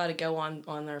 You got to go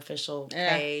on their official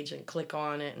page and click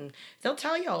on it, and they'll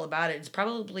tell you all about it. It's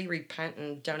probably repent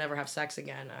and don't ever have sex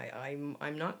again.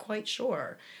 I'm not quite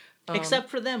sure. Except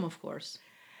for them, of course.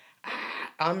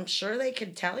 I'm sure they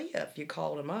could tell you if you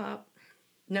called them up.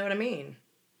 Know what I mean?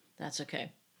 That's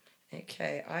okay.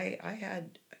 Okay.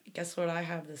 Guess what I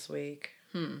have this week?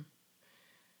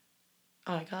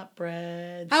 I got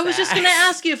bread. I was just going to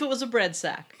ask you if it was a bread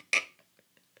sack.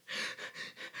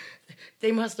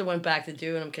 They must have went back to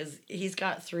doing them because he's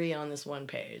got 3 on this one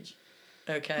page.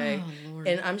 Okay? Oh, Lord.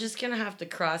 And I'm just going to have to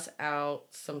cross out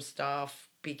some stuff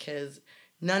because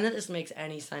none of this makes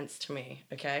any sense to me.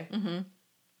 Okay? Mm-hmm.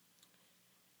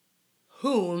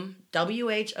 Whom,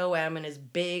 W-H-O-M, and his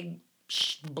big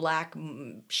black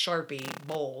Sharpie,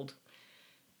 bold,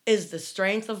 is the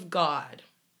strength of God?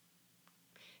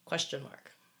 Question mark.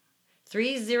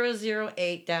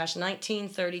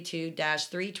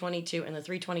 3008-1932-322, and the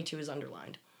 322 is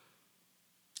underlined.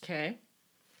 Okay.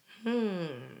 The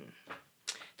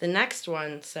next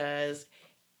one says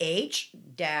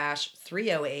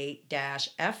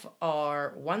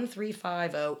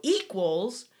H-308-FR1350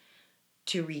 equals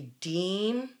to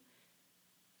redeem,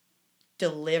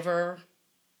 deliver,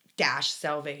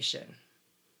 salvation.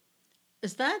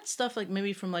 Is that stuff like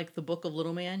maybe from like the Book of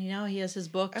Little Man? You know, he has his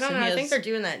books. I don't know. I think they're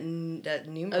doing that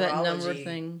numerology that number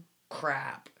thing.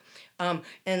 Crap. And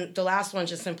the last one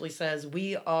just simply says,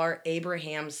 "We are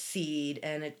Abraham's seed,"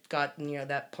 and it got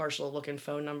that partial looking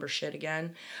phone number shit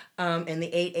again. And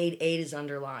the 888 is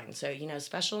underlined. So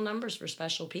special numbers for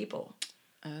special people.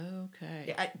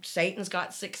 Okay. Satan's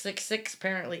got 666.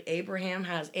 Apparently, Abraham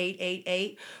has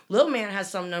 888. Little Man has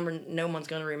some number no one's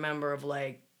gonna remember of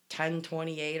like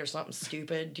 1028 or something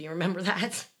stupid. Do you remember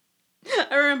that?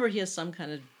 I remember he has some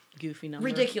kind of goofy number.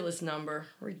 Ridiculous number.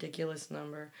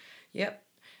 Yep.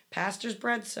 Pastor's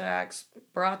Bread Sacks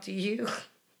brought to you.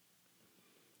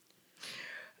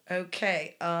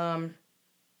 Okay. Now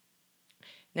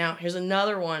here's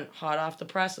another one hot off the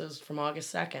presses from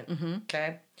August 2nd. Mm-hmm.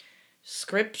 Okay.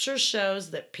 Scripture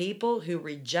shows that people who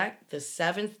reject the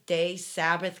seventh-day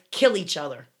Sabbath kill each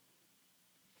other.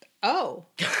 Oh.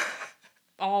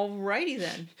 Alrighty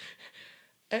then.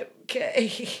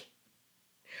 Okay.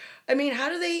 I mean, how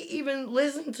do they even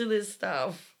listen to this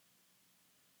stuff?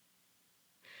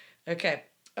 Okay.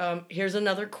 Here's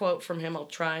another quote from him. I'll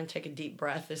try and take a deep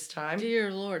breath this time.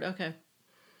 Dear Lord. Okay.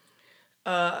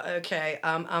 Okay.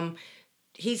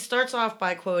 He starts off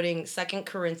by quoting 2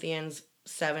 Corinthians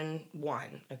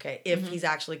 7:1. Okay. If he's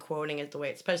actually quoting it the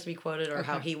way it's supposed to be quoted or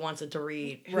how he wants it to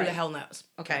read, who the hell knows?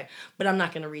 Okay. But I'm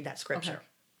not going to read that scripture. Okay.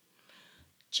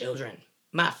 Children,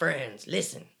 my friends,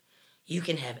 listen. You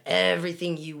can have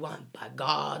everything you want by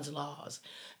God's laws,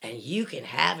 and you can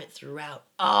have it throughout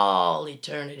all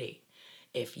eternity.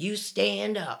 If you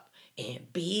stand up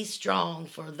and be strong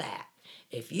for that,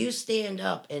 if you stand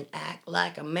up and act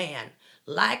like a man,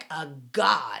 like a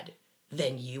god,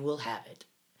 then you will have it.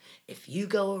 If you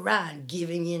go around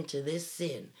giving in to this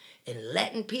sin and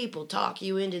letting people talk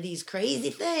you into these crazy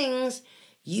things,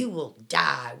 you will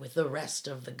die with the rest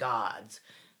of the gods.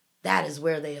 That is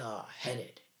where they are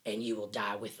headed, and you will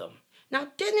die with them. Now,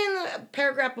 didn't in the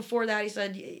paragraph before that he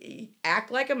said,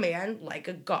 act like a man, like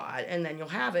a god, and then you'll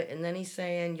have it. And then he's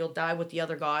saying you'll die with the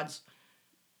other gods.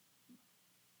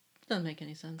 Doesn't make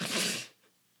any sense.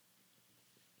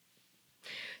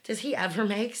 Does he ever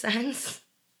make sense?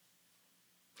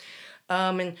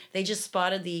 And they just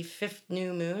spotted the 5th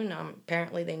new moon.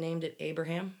 Apparently they named it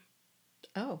Abraham.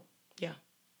 Oh. Yeah.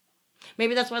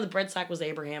 Maybe that's why the bread sack was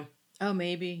Abraham. Oh,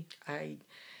 maybe. I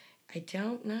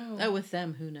don't know. Oh, with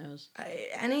them, who knows?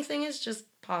 Anything is just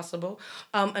possible.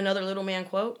 Another Little Man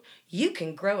quote, you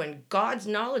can grow in God's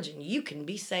knowledge and you can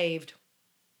be saved.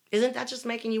 Isn't that just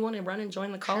making you want to run and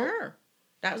join the cult? Sure.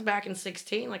 That was back in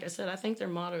 16. Like I said, I think their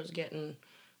motto is getting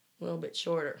a little bit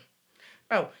shorter.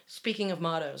 Oh, speaking of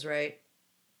mottos, right?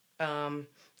 An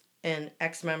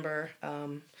ex-member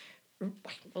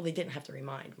well, they didn't have to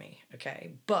remind me,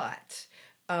 okay? But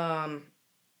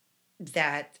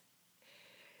that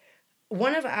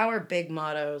one of our big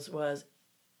mottos was,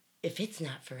 if it's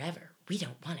not forever, we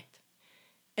don't want it.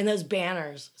 And those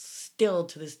banners, still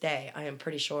to this day, I am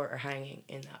pretty sure are hanging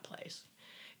in that place.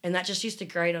 And that just used to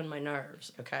grate on my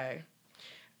nerves, okay?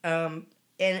 And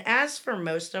as for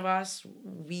most of us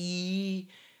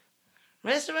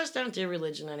don't do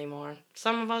religion anymore.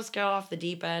 Some of us go off the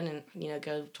deep end and,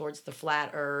 go towards the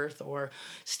flat earth, or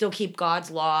still keep God's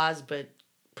laws, but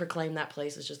proclaim that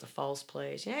place as just a false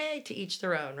place. Yay, to each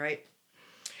their own, right?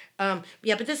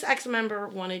 But this ex-member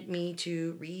wanted me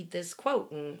to read this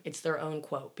quote, and it's their own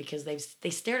quote, because they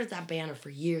stared at that banner for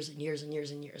years and years and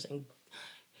years and years. And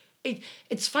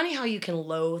it's funny how you can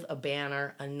loathe a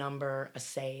banner, a number, a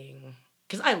saying.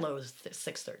 Because I loathe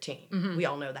 613. Mm-hmm. We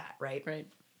all know that, right? Right.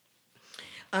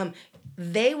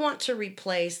 They want to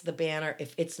replace the banner,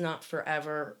 if it's not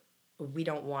forever, we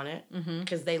don't want it,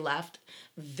 because they left.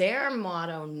 Their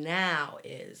motto now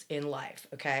is, in life,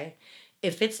 okay?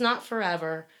 If it's not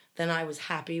forever, then I was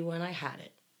happy when I had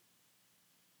it.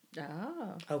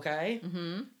 Oh. Okay?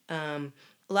 Mm-hmm.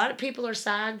 A lot of people are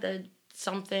sad that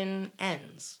something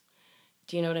ends.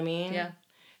 Do you know what I mean? Yeah.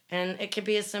 And it could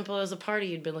be as simple as a party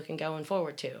you'd been going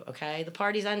forward to, okay? The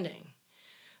party's ending.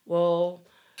 Well,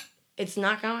 it's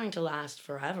not going to last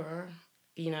forever.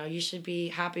 You should be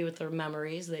happy with the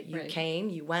memories that you came,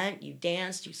 you went, you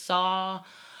danced, you saw.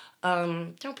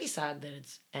 Don't be sad that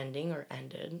it's ending or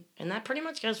ended. And that pretty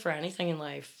much goes for anything in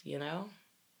life,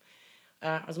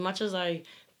 As much as I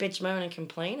bitch, moan, and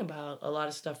complain about a lot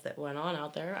of stuff that went on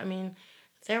out there, I mean,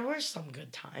 there were some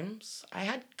good times. I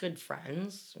had good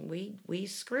friends. We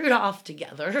screwed off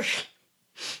together.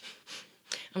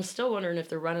 I'm still wondering if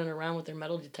they're running around with their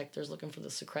metal detectors looking for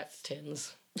the Secrets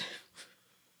tins.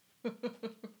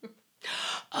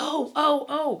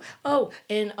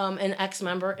 And an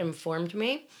ex-member informed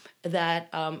me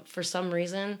that for some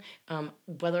reason,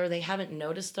 whether they haven't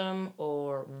noticed them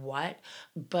or what,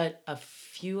 but a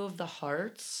few of the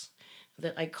hearts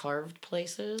that I carved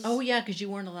places. Oh, yeah, because you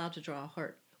weren't allowed to draw a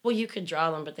heart. Well, you could draw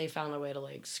them, but they found a way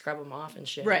to scrub them off and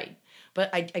shit. Right.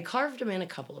 But I carved them in a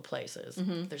couple of places.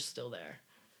 Mm-hmm. They're still there.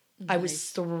 Nice. I was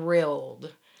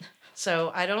thrilled.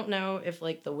 So I don't know if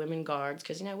the women guards,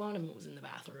 because one of them was in the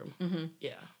bathroom. Mm-hmm.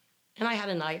 Yeah. And I had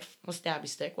a knife, a stabby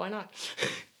stick. Why not?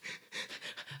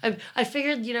 I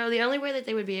figured, the only way that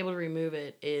they would be able to remove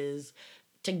it is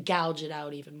to gouge it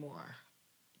out even more.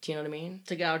 Do you know what I mean?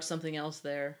 To gouge something else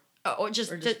there. To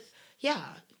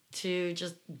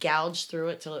just gouge through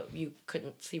it till you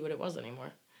couldn't see what it was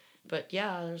anymore. But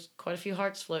yeah, there's quite a few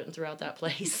hearts floating throughout that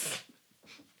place.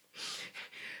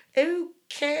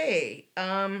 Okay.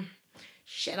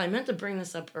 Shit, I meant to bring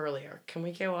this up earlier. Can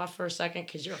we go off for a second?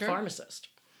 Because you're a pharmacist.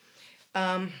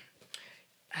 Another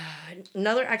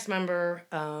ex-member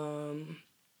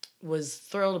was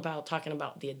thrilled about talking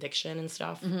about the addiction and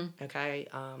stuff. Mm-hmm. Okay.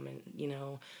 And,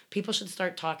 people should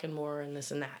start talking more and this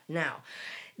and that. Now,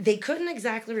 they couldn't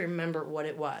exactly remember what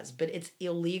it was, but it's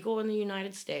illegal in the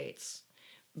United States,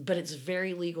 but it's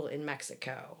very legal in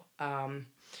Mexico.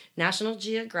 National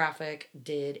Geographic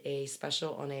did a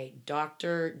special on a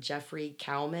Dr. Jeffrey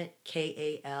Kalmet,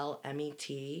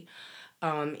 Kalmet.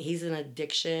 He's an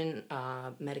addiction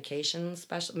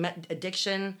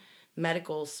addiction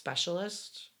medical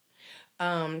specialist.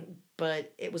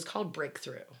 But it was called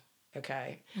Breakthrough.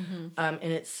 Okay. Mm-hmm. And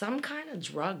it's some kind of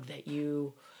drug that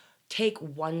you take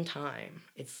one time.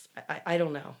 I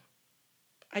don't know.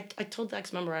 I told the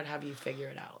ex-member I'd have you figure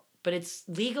it out. But it's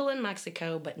legal in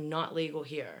Mexico, but not legal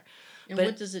here. And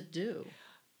what does it do?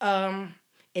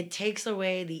 It takes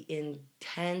away the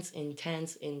intense.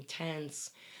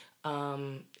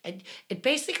 It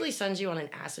basically sends you on an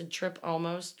acid trip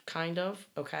almost, kind of,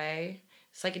 okay?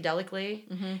 Psychedelically.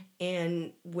 Mm-hmm.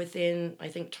 And within, I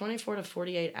think, 24 to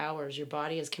 48 hours, your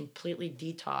body is completely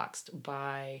detoxed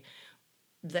by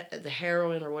the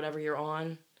heroin or whatever you're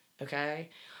on, okay?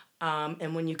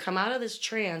 And when you come out of this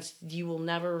trance, you will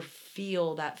never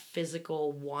feel that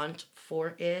physical want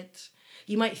for it.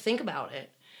 You might think about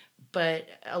it, but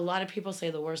a lot of people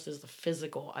say the worst is the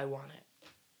physical, I want it.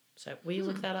 So will you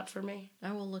look that up for me?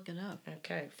 I will look it up.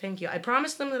 Okay, thank you. I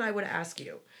promised them that I would ask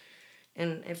you.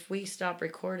 And if we stop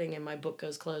recording and my book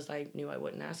goes closed, I knew I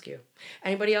wouldn't ask you.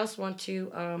 Anybody else want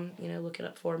to, look it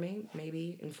up for me?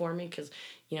 Maybe inform me? Because,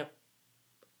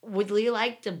 would you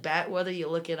like to bet whether you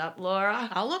look it up, Laura?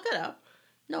 I'll look it up.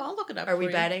 No, I'll look it up. Are we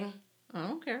betting? I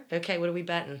don't care. Okay, what are we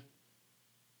betting?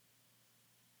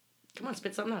 Come on,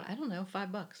 spit something out. I don't know,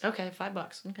 $5. Okay,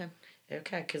 $5. Okay.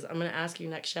 Okay, because I'm going to ask you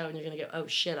next show and you're going to go, oh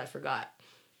shit, I forgot.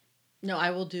 No,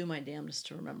 I will do my damnedest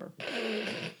to remember.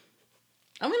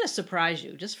 I'm going to surprise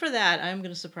you. Just for that, I'm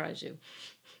going to surprise you.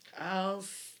 I'll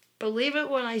believe it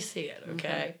when I see it,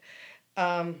 okay?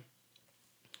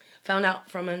 Found out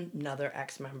from another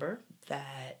ex-member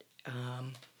that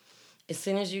as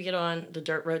soon as you get on the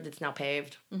dirt road that's now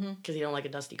paved, because you don't like a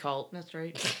dusty cult. That's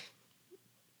right.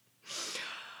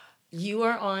 You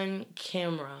are on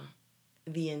camera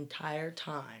the entire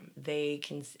time.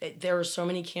 There are so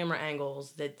many camera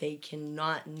angles that they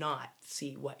cannot not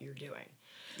see what you're doing.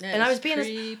 And I was being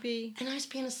creepy. I was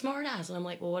being a smart ass. And I'm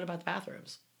like, well, what about the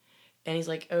bathrooms? And he's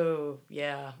like, oh,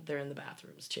 yeah, they're in the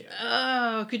bathrooms too.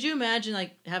 Oh, could you imagine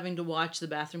like having to watch the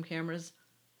bathroom cameras?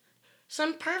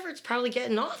 Some pervert's probably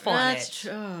getting off on it.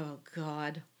 Oh,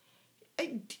 God.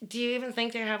 Do you even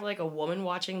think they have like a woman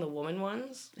watching the woman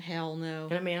ones? Hell no.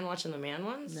 And a man watching the man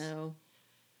ones? No.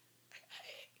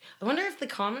 I wonder if the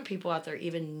common people out there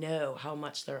even know how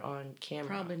much they're on camera.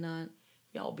 Probably not.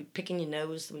 Y'all be picking your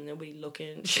nose when nobody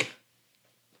looking.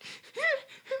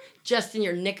 Just in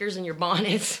your knickers and your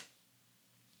bonnets.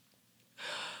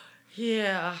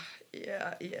 Yeah.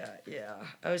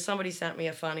 Oh, somebody sent me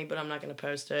a funny, but I'm not going to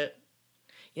post it.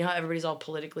 You know how everybody's all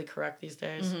politically correct these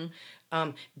days?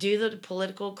 Due to the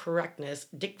political correctness,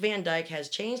 Dick Van Dyke has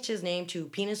changed his name to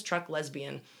Penis Truck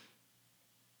Lesbian.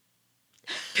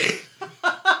 It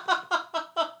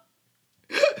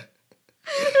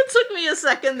took me a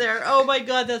second there. Oh my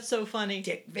God, that's so funny.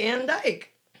 Dick Van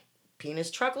Dyke.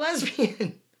 Penis Truck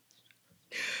Lesbian.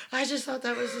 I just thought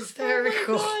that was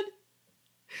hysterical. Oh my God.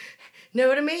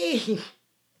 Know to me.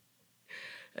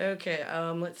 Okay,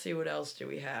 let's see, what else do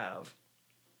we have?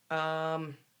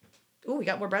 We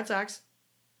got more bread sacks.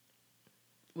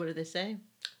 What did they say?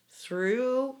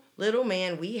 Through little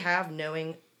man we have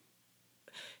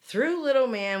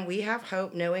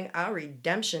hope, knowing our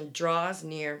redemption draws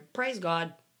near. Praise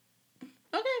God.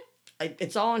 Okay.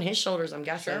 It's all on his shoulders, I'm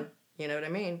guessing. Sure. You know what I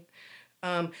mean?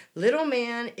 Little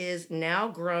man is now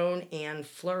grown and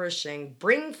flourishing.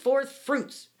 Bring forth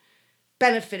fruits,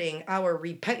 benefiting our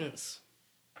repentance.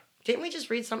 Didn't we just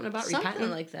read something about repentance?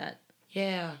 Something like that.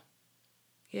 Yeah.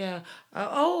 You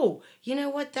know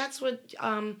what? That's what,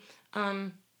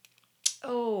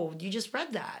 you just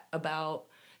read that about,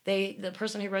 the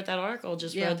person who wrote that article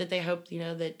just wrote that they hope,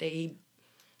 that he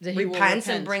repents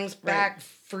and brings back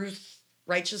fruit,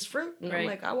 righteous fruit. And I'm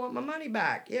like, I want my money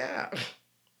back. Yeah.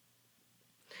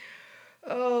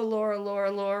 Oh,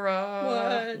 Laura.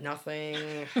 What?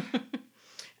 Nothing.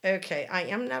 Okay, I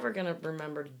am never going to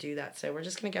remember to do that, so we're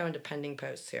just going to go into pending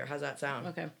posts here. How's that sound?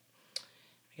 Okay.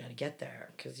 We got to get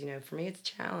there, because, for me, it's a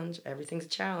challenge. Everything's a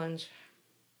challenge.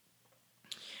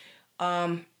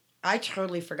 I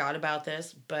totally forgot about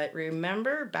this, but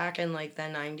remember back in, the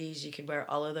 90s, you could wear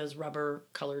all of those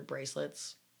rubber-colored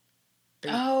bracelets?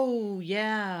 Oh,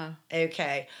 yeah.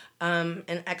 Okay. An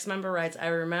ex-member writes, I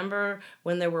remember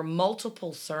when there were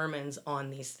multiple sermons on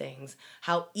these things,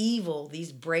 how evil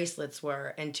these bracelets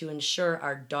were, and to ensure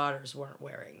our daughters weren't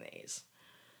wearing these.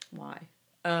 Why?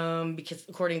 Because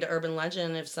according to urban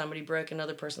legend, if somebody broke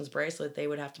another person's bracelet, they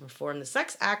would have to perform the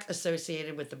sex act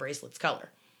associated with the bracelet's color.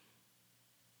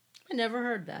 I never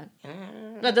heard that.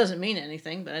 That doesn't mean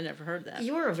anything, but I never heard that.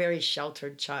 You were a very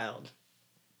sheltered child.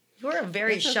 You're a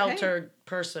very sheltered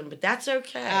person, but that's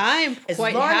okay. I am quite happy with that. As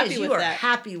long as you are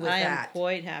happy with that. I am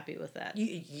quite happy with that.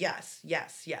 Yes.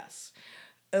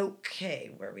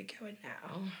 Okay, where are we going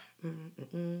now? We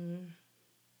already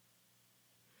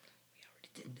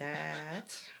did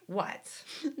that. What?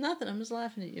 Nothing, I'm just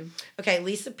laughing at you. Okay,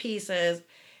 Lisa P. says,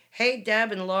 hey,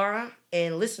 Deb and Laura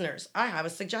and listeners, I have a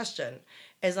suggestion.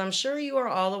 As I'm sure you are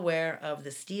all aware of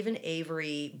the Stephen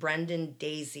Avery, Brendan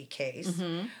Daisy case,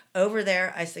 over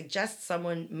there, I suggest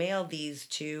someone mail these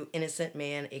to Innocent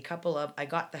Man a couple of I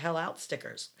got the hell out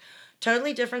stickers.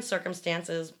 Totally different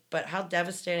circumstances, but how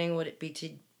devastating would it be to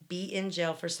be in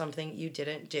jail for something you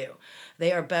didn't do?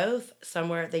 They are both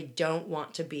somewhere they don't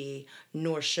want to be,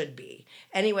 nor should be.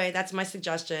 Anyway, that's my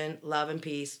suggestion. Love and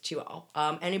peace to all.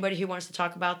 Anybody who wants to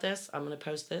talk about this, I'm going to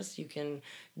post this. You can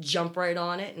jump right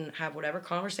on it and have whatever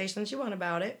conversations you want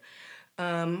about it.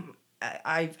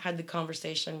 I've had the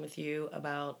conversation with you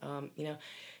about,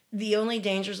 the only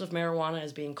dangers of marijuana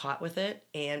is being caught with it,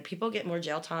 and people get more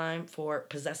jail time for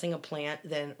possessing a plant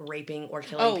than raping or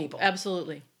killing people. Oh,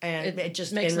 absolutely. And it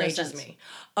just makes enrages no sense. me.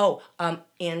 Oh,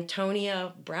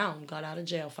 Antonia Brown got out of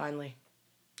jail finally.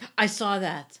 I saw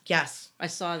that. Yes. I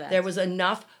saw that. There was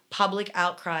enough public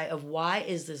outcry of why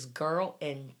is this girl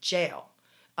in jail?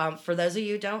 For those of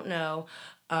you who don't know,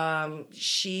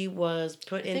 she was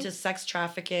put into sex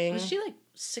trafficking. Was she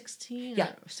 16?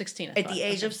 Yeah. 16, I At thought. the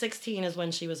age Okay. of 16 is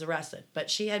when she was arrested. But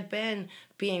she had been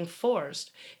being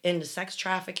forced into sex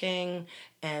trafficking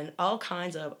and all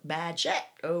kinds of bad shit.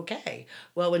 Okay.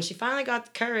 Well, when she finally got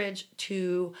the courage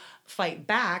to fight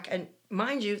back, and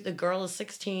mind you, the girl is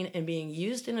 16 and being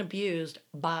used and abused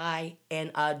by an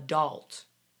adult.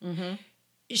 Mm-hmm.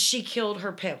 She killed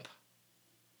her pimp.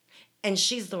 And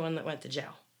she's the one that went to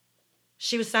jail.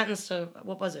 She was sentenced to,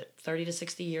 what was it, 30 to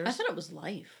 60 years? I thought it was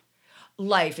life.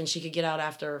 Life, and she could get out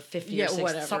after 50 or 60.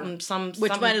 Whatever. Some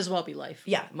Which might as well be life.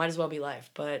 Yeah, might as well be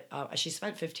life. But she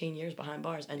spent 15 years behind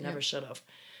bars and never Yeah. should have.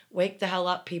 Wake the hell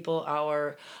up, people.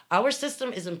 Our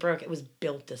system isn't broke. It was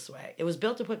built this way. It was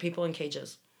built to put people in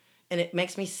cages. And it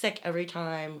makes me sick every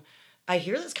time I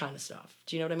hear this kind of stuff.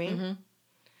 Do you know what I mean?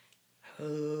 Mm-hmm.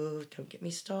 Oh, don't get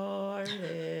me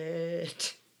started.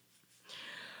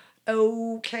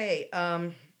 Okay.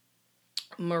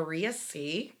 Maria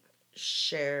C.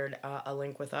 shared a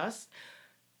link with us.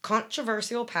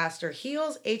 Controversial pastor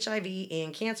heals HIV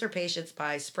and cancer patients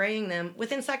by spraying them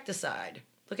with insecticide.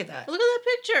 Look at that. Look at that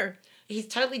picture. He's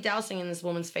totally dousing in this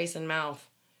woman's face and mouth.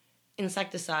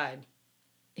 Insecticide.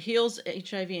 Heals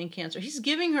HIV and cancer. He's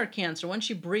giving her cancer once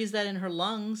she breathes that in her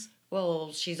lungs.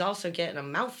 Well, she's also getting a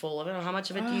mouthful of it. How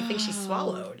much of it do you think she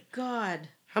swallowed? God.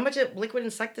 How much of liquid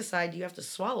insecticide do you have to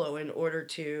swallow in order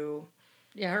to...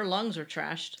 Yeah, her lungs are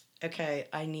trashed. Okay,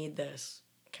 I need this.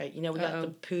 Okay, you know we got the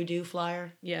Poodoo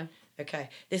flyer? Yeah. Okay,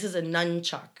 this is a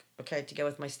nunchuck, okay, to go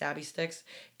with my stabby sticks.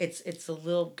 It's a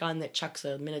little gun that chucks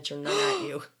a miniature nun at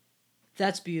you.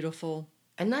 That's beautiful.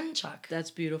 A nunchuck.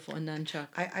 That's beautiful. A nunchuck.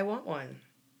 I want one.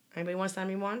 Anybody wants to send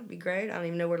me one? Be great. I don't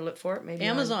even know where to look for it. Maybe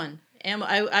Amazon.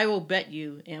 I will bet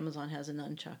you Amazon has a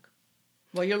nunchuck.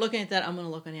 While you're looking at that, I'm going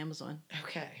to look on Amazon.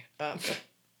 Okay.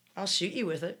 I'll shoot you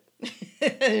with it.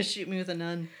 Shoot me with a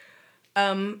nun.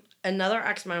 Another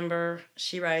ex-member,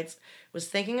 she writes, was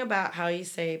thinking about how you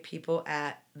say people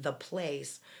at the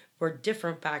place were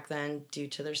different back then due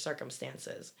to their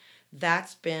circumstances.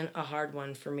 That's been a hard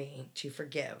one for me to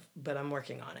forgive, but I'm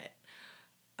working on it.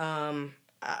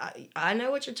 I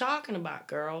know what you're talking about,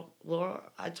 girl. Laura,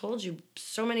 I told you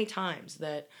so many times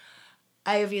that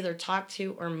I have either talked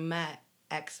to or met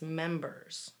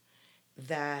ex-members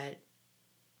that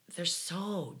they're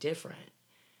so different.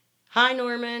 Hi,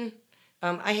 Norman.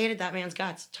 I hated that man's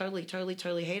guts. Totally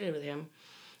hated with him.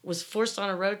 Was forced on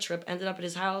a road trip, ended up at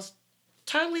his house.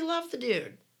 Totally loved the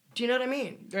dude. Do you know what I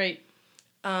mean? Right.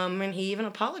 And he even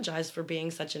apologized for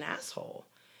being such an asshole.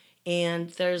 And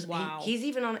there's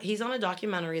he's on a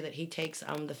documentary that he takes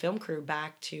the film crew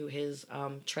back to his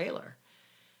trailer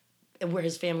where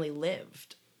his family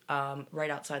lived, right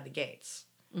outside the gates.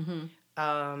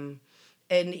 Mm-hmm.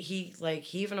 And he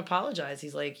even apologized.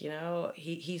 He's like,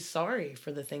 he's sorry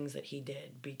for the things that he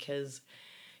did because,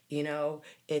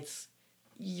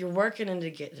 you're working to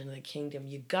get into the kingdom.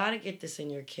 You got to get this in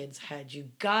your kid's head.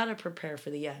 You got to prepare for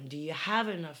the end. Do you have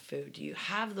enough food? Do you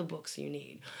have the books you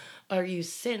need? Are you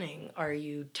sinning? Are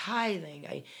you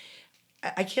tithing?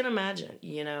 I can't imagine,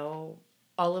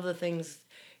 all of the things.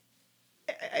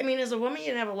 I mean, as a woman, you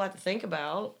didn't have a lot to think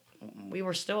about. We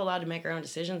were still allowed to make our own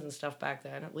decisions and stuff back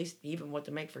then, at least even what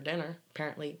to make for dinner.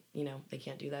 Apparently, they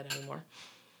can't do that anymore.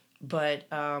 But,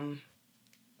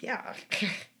 yeah.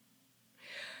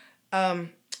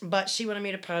 But she wanted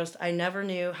me to post, I never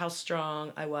knew how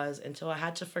strong I was until I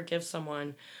had to forgive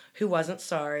someone who wasn't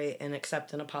sorry and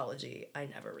accept an apology I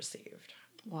never received.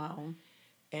 Wow.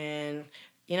 And,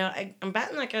 I'm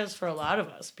betting that goes for a lot of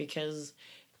us because...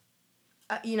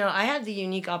 I had the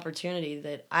unique opportunity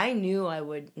that I knew I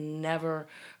would never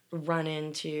run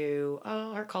into,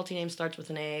 her culty name starts with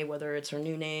an A, whether it's her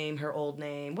new name, her old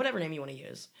name, whatever name you want to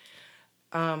use.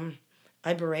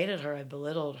 I berated her, I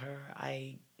belittled her,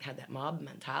 I had that mob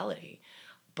mentality.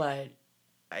 But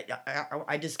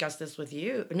I discussed this with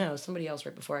you. No, somebody else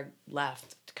right before I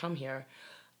left to come here.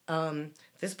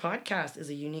 This podcast is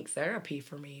a unique therapy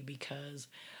for me because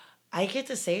I get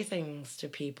to say things to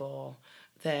people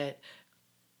that...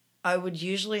 I would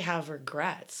usually have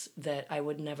regrets that I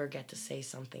would never get to say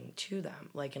something to them,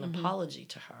 like an apology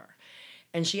to her.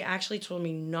 And she actually told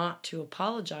me not to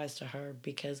apologize to her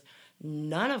because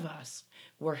none of us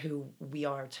were who we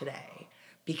are today.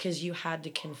 Because you had to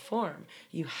conform.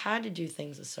 You had to do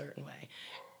things a certain way.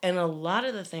 And a lot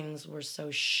of the things were so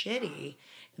shitty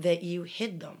that you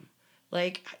hid them.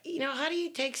 Like, how do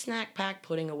you take snack pack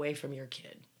pudding away from your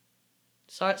kid?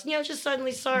 So, just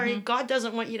suddenly, sorry, God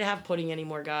doesn't want you to have pudding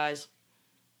anymore, guys.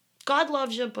 God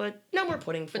loves you, but no more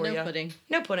pudding for you. No pudding.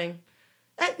 No pudding.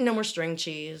 No more string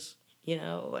cheese,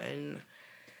 and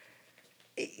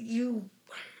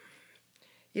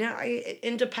You know,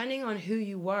 and depending on who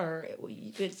you were,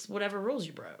 it's whatever rules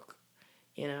you broke.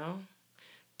 You know,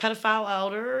 pedophile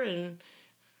elder and,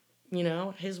 you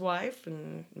know, his wife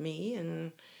and me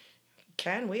and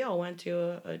Ken, we all went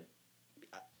to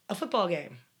a football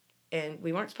game. And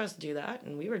we weren't supposed to do that.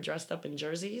 And we were dressed up in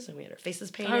jerseys and we had our faces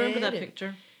painted. I remember that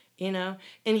picture. You know,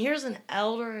 and here's an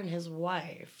elder and his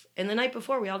wife. And the night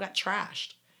before, we all got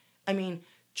trashed. I mean,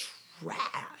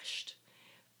 trashed.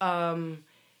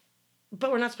 But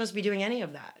we're not supposed to be doing any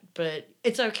of that. But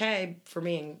it's okay for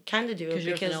me and Ken to do it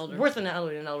because we're an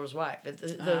elder and an elder's wife.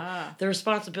 The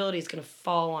responsibility is going to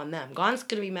fall on them. God's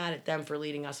going to be mad at them for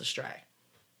leading us astray.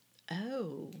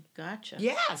 Oh, gotcha.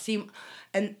 Yeah, see,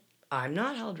 and I'm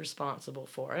not held responsible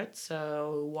for it,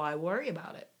 so why worry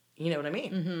about it? You know what I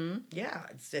mean? Mm-hmm. Yeah,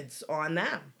 it's on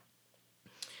them.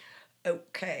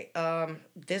 Okay,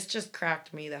 this just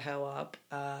cracked me the hell up.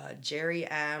 Jerry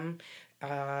M.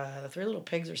 The three little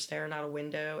pigs are staring out a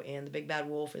window, and the big bad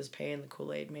wolf is paying the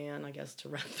Kool-Aid man, I guess, to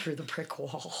run through the brick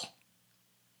wall.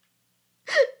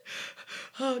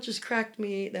 Oh, it just cracked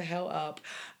me the hell up.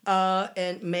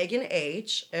 And Megan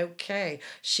H., okay,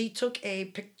 she took a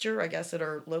picture, I guess, at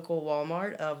her local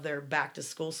Walmart of their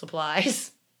back-to-school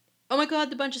supplies. Oh my God,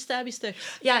 the bunch of stabby sticks.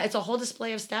 Yeah, it's a whole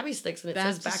display of stabby sticks, and it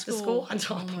says back to school on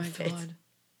top of it. God.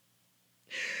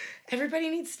 Everybody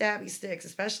needs stabby sticks,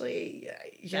 especially,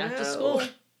 back to school.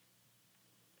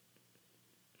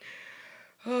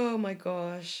 Oh my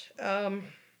gosh.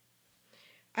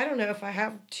 I don't know if I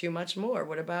have too much more.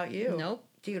 What about you? Nope.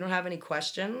 You don't have any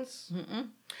questions? Mm-mm.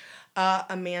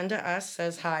 Amanda S.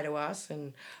 says hi to us,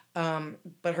 and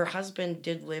but her husband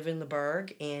did live in the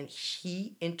Berg, and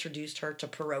he introduced her to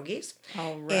pierogies.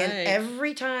 All right. And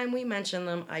every time we mention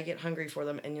them, I get hungry for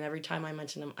them, and every time I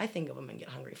mention them, I think of them and get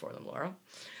hungry for them, Laura.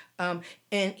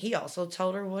 And he also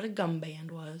told her what a gum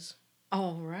band was.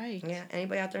 All right. Yeah,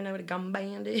 anybody out there know what a gum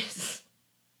band is?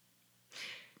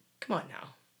 Come on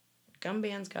now. Gum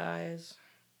bands, guys.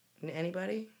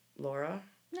 Anybody? Laura?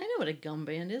 I know what a gum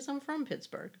band is. I'm from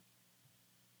Pittsburgh.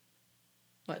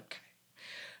 What?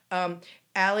 Okay.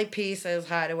 Allie P says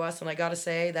hi to us, and I gotta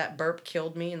say, that burp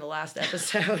killed me in the last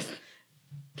episode.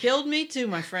 Killed me too,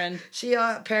 my friend. She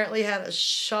apparently had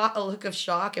a look of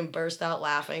shock and burst out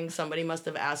laughing. Somebody must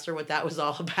have asked her what that was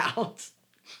all about.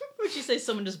 Would you say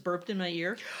someone just burped in my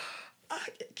ear?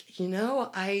 You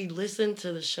know, I listened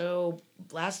to the show,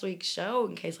 last week's show,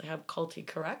 in case I have culty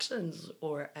corrections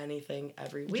or anything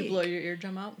every week. Did you blow your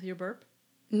eardrum out with your burp?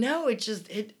 No,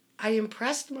 I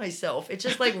impressed myself. It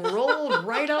just like rolled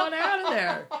right on out of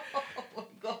there. Oh my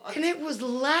God. And it was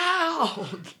loud.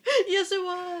 Yes, it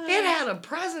was. It had a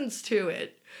presence to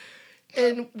it.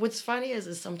 And what's funny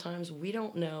is sometimes we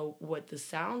don't know what the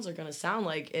sounds are going to sound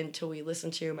like until we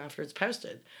listen to them after it's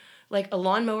posted. Like a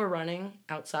lawnmower running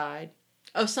outside.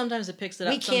 Oh, sometimes it picks it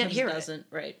up. We can't hear it. Doesn't.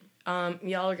 Right.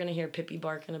 Y'all are going to hear Pippi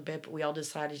bark in a bit, but we all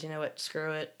decided, you know what,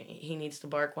 screw it. He needs to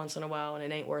bark once in a while, and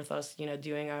it ain't worth us,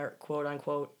 doing our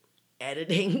quote-unquote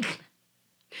editing.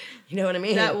 You know what I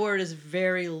mean? That word is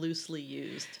very loosely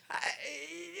used.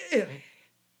 Yes.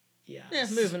 Yeah,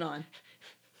 moving on.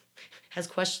 Has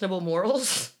questionable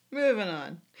morals. Moving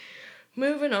on.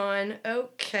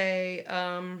 Okay.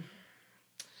 Hold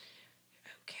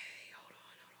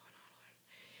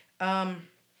on.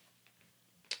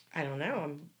 I don't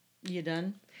know. You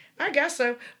done? I guess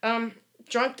so.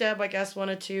 Drunk Deb, I guess,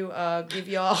 wanted to give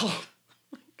y'all... Oh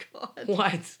my God.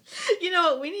 What? You know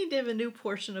what? We need to have a new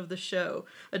portion of the show.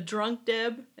 A Drunk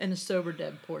Deb and a Sober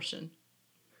Deb portion.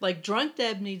 Like, Drunk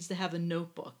Deb needs to have a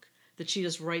notebook that she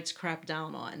just writes crap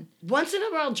down on. Once in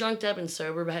a while, Drunk Deb and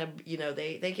Sober Deb,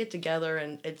 they get together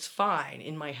and it's fine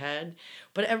in my head.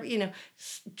 But,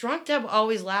 Drunk Deb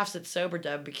always laughs at Sober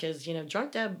Deb because,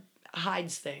 Drunk Deb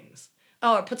hides things.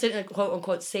 Oh, it puts it in a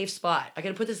quote-unquote safe spot. I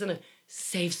gotta put this in a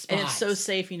safe spot. And it's so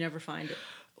safe you never find it.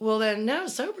 Well, then, no,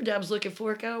 Sober Deb's looking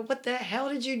for it, go, what the hell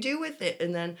did you do with it?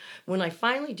 And then when I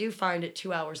finally do find it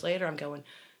 2 hours later, I'm going,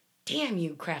 damn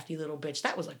you, crafty little bitch.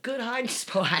 That was a good hiding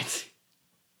spot.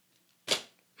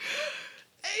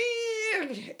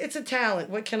 It's a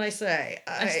talent. What can I say?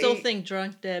 I still think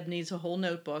Drunk Deb needs a whole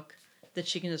notebook that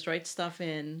she can just write stuff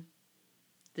in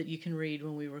that you can read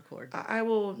when we record. I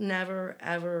will never,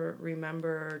 ever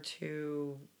remember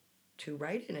to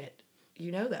write in it.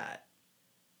 You know that.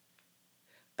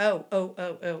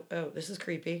 Oh, this is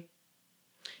creepy.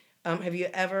 Have you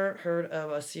ever heard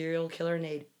of a serial killer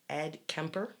named Ed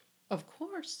Kemper? Of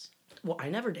course. Well, I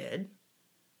never did.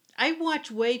 I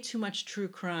watch way too much true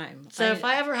crime. So if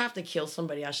I ever have to kill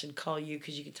somebody, I should call you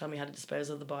because you can tell me how to dispose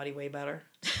of the body way better.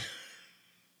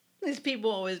 These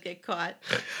people always get caught.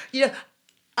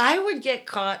 I would get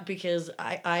caught because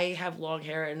I have long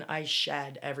hair and I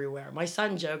shed everywhere. My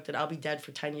son joked that I'll be dead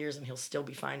for 10 years and he'll still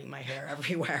be finding my hair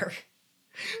everywhere.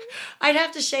 I'd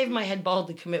have to shave my head bald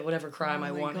to commit whatever crime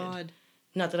I wanted. God.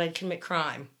 Not that I'd commit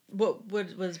crime. What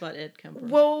is about Ed Kemper?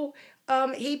 Well,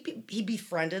 he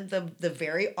befriended the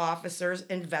very officers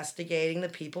investigating the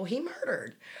people he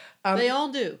murdered. They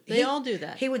all do. They all do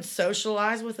that. He would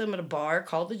socialize with them at a bar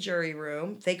called the Jury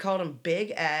Room. They called him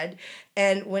Big Ed.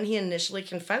 And when he initially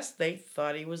confessed, they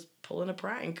thought he was pulling a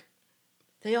prank.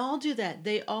 They all do that.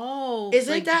 They all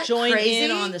Isn't that join crazy?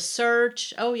 in on the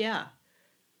search. Oh, yeah.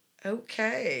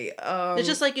 Okay. It's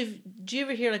just like do you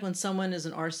ever hear like when someone is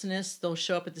an arsonist, they'll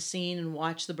show up at the scene and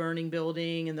watch the burning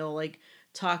building and they'll like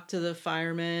talk to the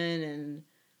firemen and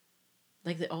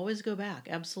like they always go back.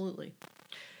 Absolutely.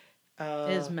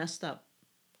 It is messed up.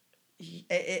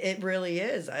 It really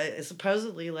is.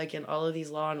 Supposedly, like in all of these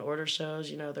Law and Order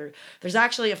shows, there's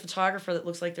actually a photographer that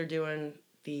looks like they're doing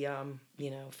the,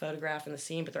 photographing the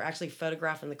scene, but they're actually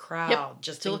photographing the crowd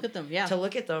just to look at them. Yeah, to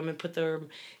look at them and put them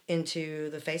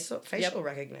into the facial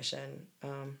recognition.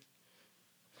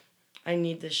 I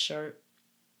need this shirt.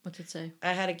 What's it say?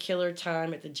 I had a killer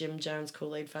time at the Jim Jones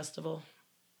Kool-Aid Festival.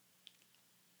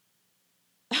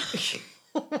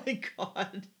 Oh my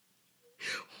God.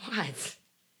 What?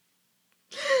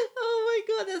 Oh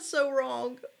my God, that's so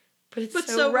wrong. But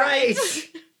it's so right.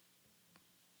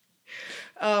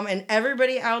 And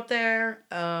everybody out there,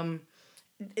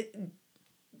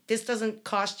 this doesn't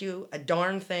cost you a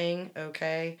darn thing,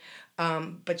 okay?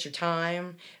 But your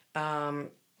time, but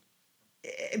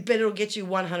it'll get you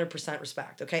 100%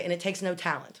 respect, okay? And it takes no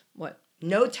talent. What?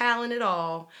 No talent at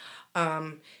all.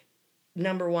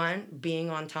 Number 1,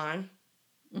 being on time.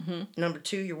 Mm-hmm. Number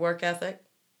 2, your work ethic.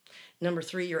 Number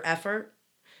 3, your effort.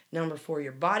 Number 4,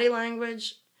 your body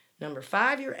language. Number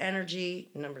 5, your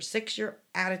energy. Number 6, your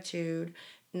attitude.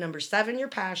 Number 7, your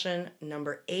passion.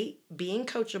 Number 8, being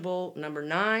coachable. Number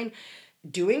 9,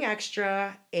 doing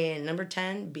extra. And number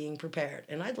 10, being prepared.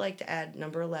 And I'd like to add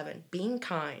number 11, being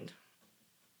kind.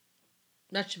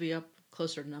 That should be up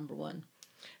closer to number 1.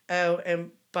 Oh,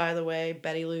 and by the way,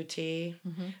 Betty Lou T,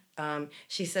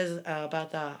 she says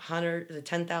about the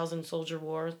 10,000 soldier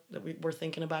war that we're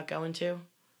thinking about going to.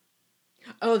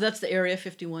 Oh, that's the Area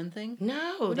 51 thing?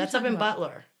 No, that's up in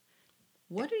Butler.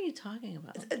 What are you talking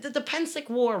about? The Pensick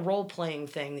War role-playing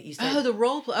thing that you said. Oh, the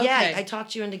role-play. Okay. Yeah, I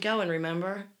talked you into going,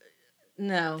 remember?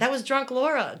 No. That was Drunk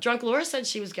Laura. Drunk Laura said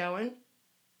she was going.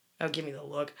 Oh, give me the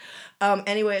look.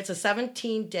 Anyway, it's a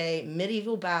 17-day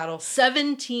medieval battle.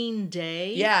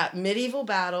 17-day? Yeah, medieval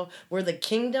battle where the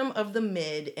Kingdom of the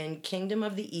Mid and Kingdom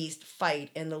of the East fight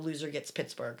and the loser gets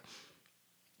Pittsburgh.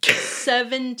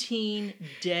 17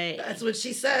 days. That's what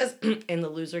she says. And the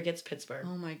loser gets Pittsburgh.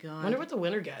 Oh my God. I wonder what the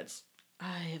winner gets.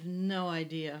 I have no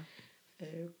idea.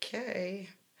 Okay.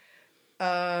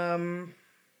 I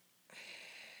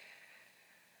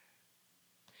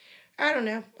don't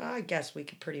know. I guess we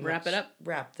could pretty much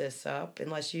wrap this up,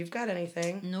 unless you've got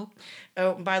anything. Nope.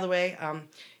 Oh, by the way,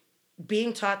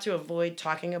 being taught to avoid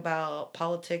talking about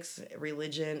politics,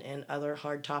 religion, and other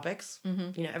hard topics.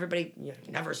 Mm-hmm. Everybody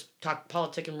never talk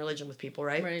politics and religion with people,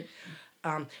 right? Right.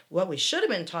 What we should have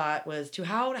been taught was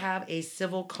how to have a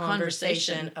civil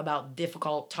conversation about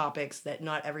difficult topics that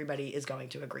not everybody is going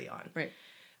to agree on. Right.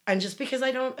 And just because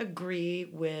I don't agree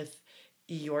with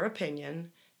your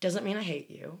opinion doesn't mean I hate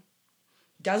you.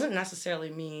 Doesn't necessarily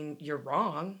mean you're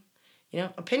wrong.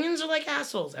 Opinions are like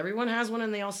assholes. Everyone has one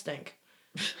and they all stink.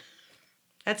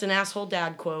 That's an asshole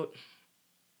dad quote.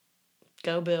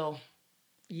 Go Bill.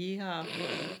 Yeah.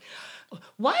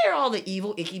 Why are all the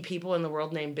evil, icky people in the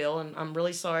world named Bill? And I'm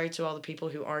really sorry to all the people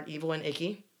who aren't evil and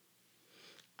icky.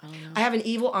 I don't know. I have an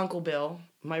evil Uncle Bill.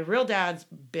 My real dad's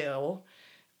Bill.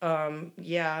 We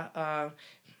got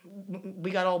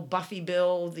old Buffy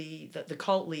Bill, the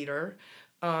cult leader.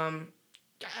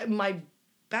 My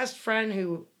best friend,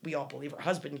 who we all believe her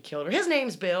husband killed her, his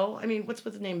name's Bill. I mean, what's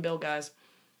with the name Bill, guys?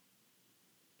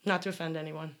 Not to offend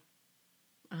anyone.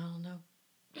 I don't know.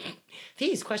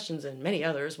 These questions and many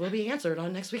others will be answered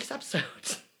on next week's episode.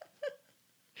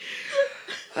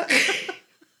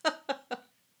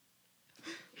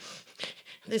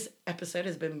 This episode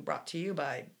has been brought to you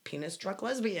by Penis Drunk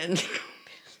Lesbian.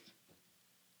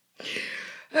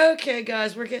 Okay,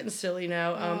 guys, we're getting silly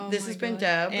now. This has been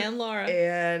Deb. And Laura.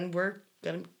 And we're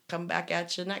going to come back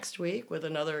at you next week with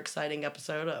another exciting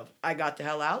episode of I Got the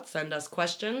Hell Out. Send us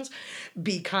questions.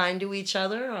 Be kind to each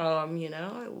other.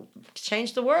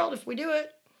 Change the world if we do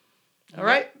it. All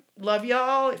right? Love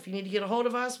y'all. If you need to get a hold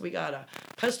of us, we got a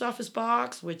post office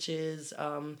box, which is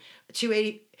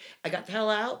 280. I got the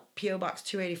hell out. P.O. Box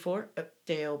 284,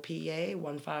 Oakdale, PA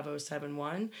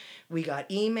 15071. We got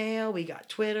email. We got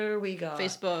Twitter. We got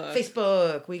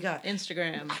Facebook. We got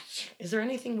Instagram. Is there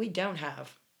anything we don't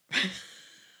have?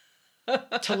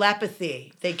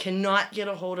 Telepathy. They cannot get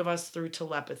a hold of us through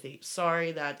telepathy.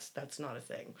 Sorry, that's not a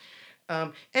thing.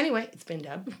 Anyway, it's been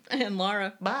Deb. And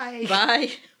Laura. Bye.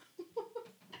 Bye.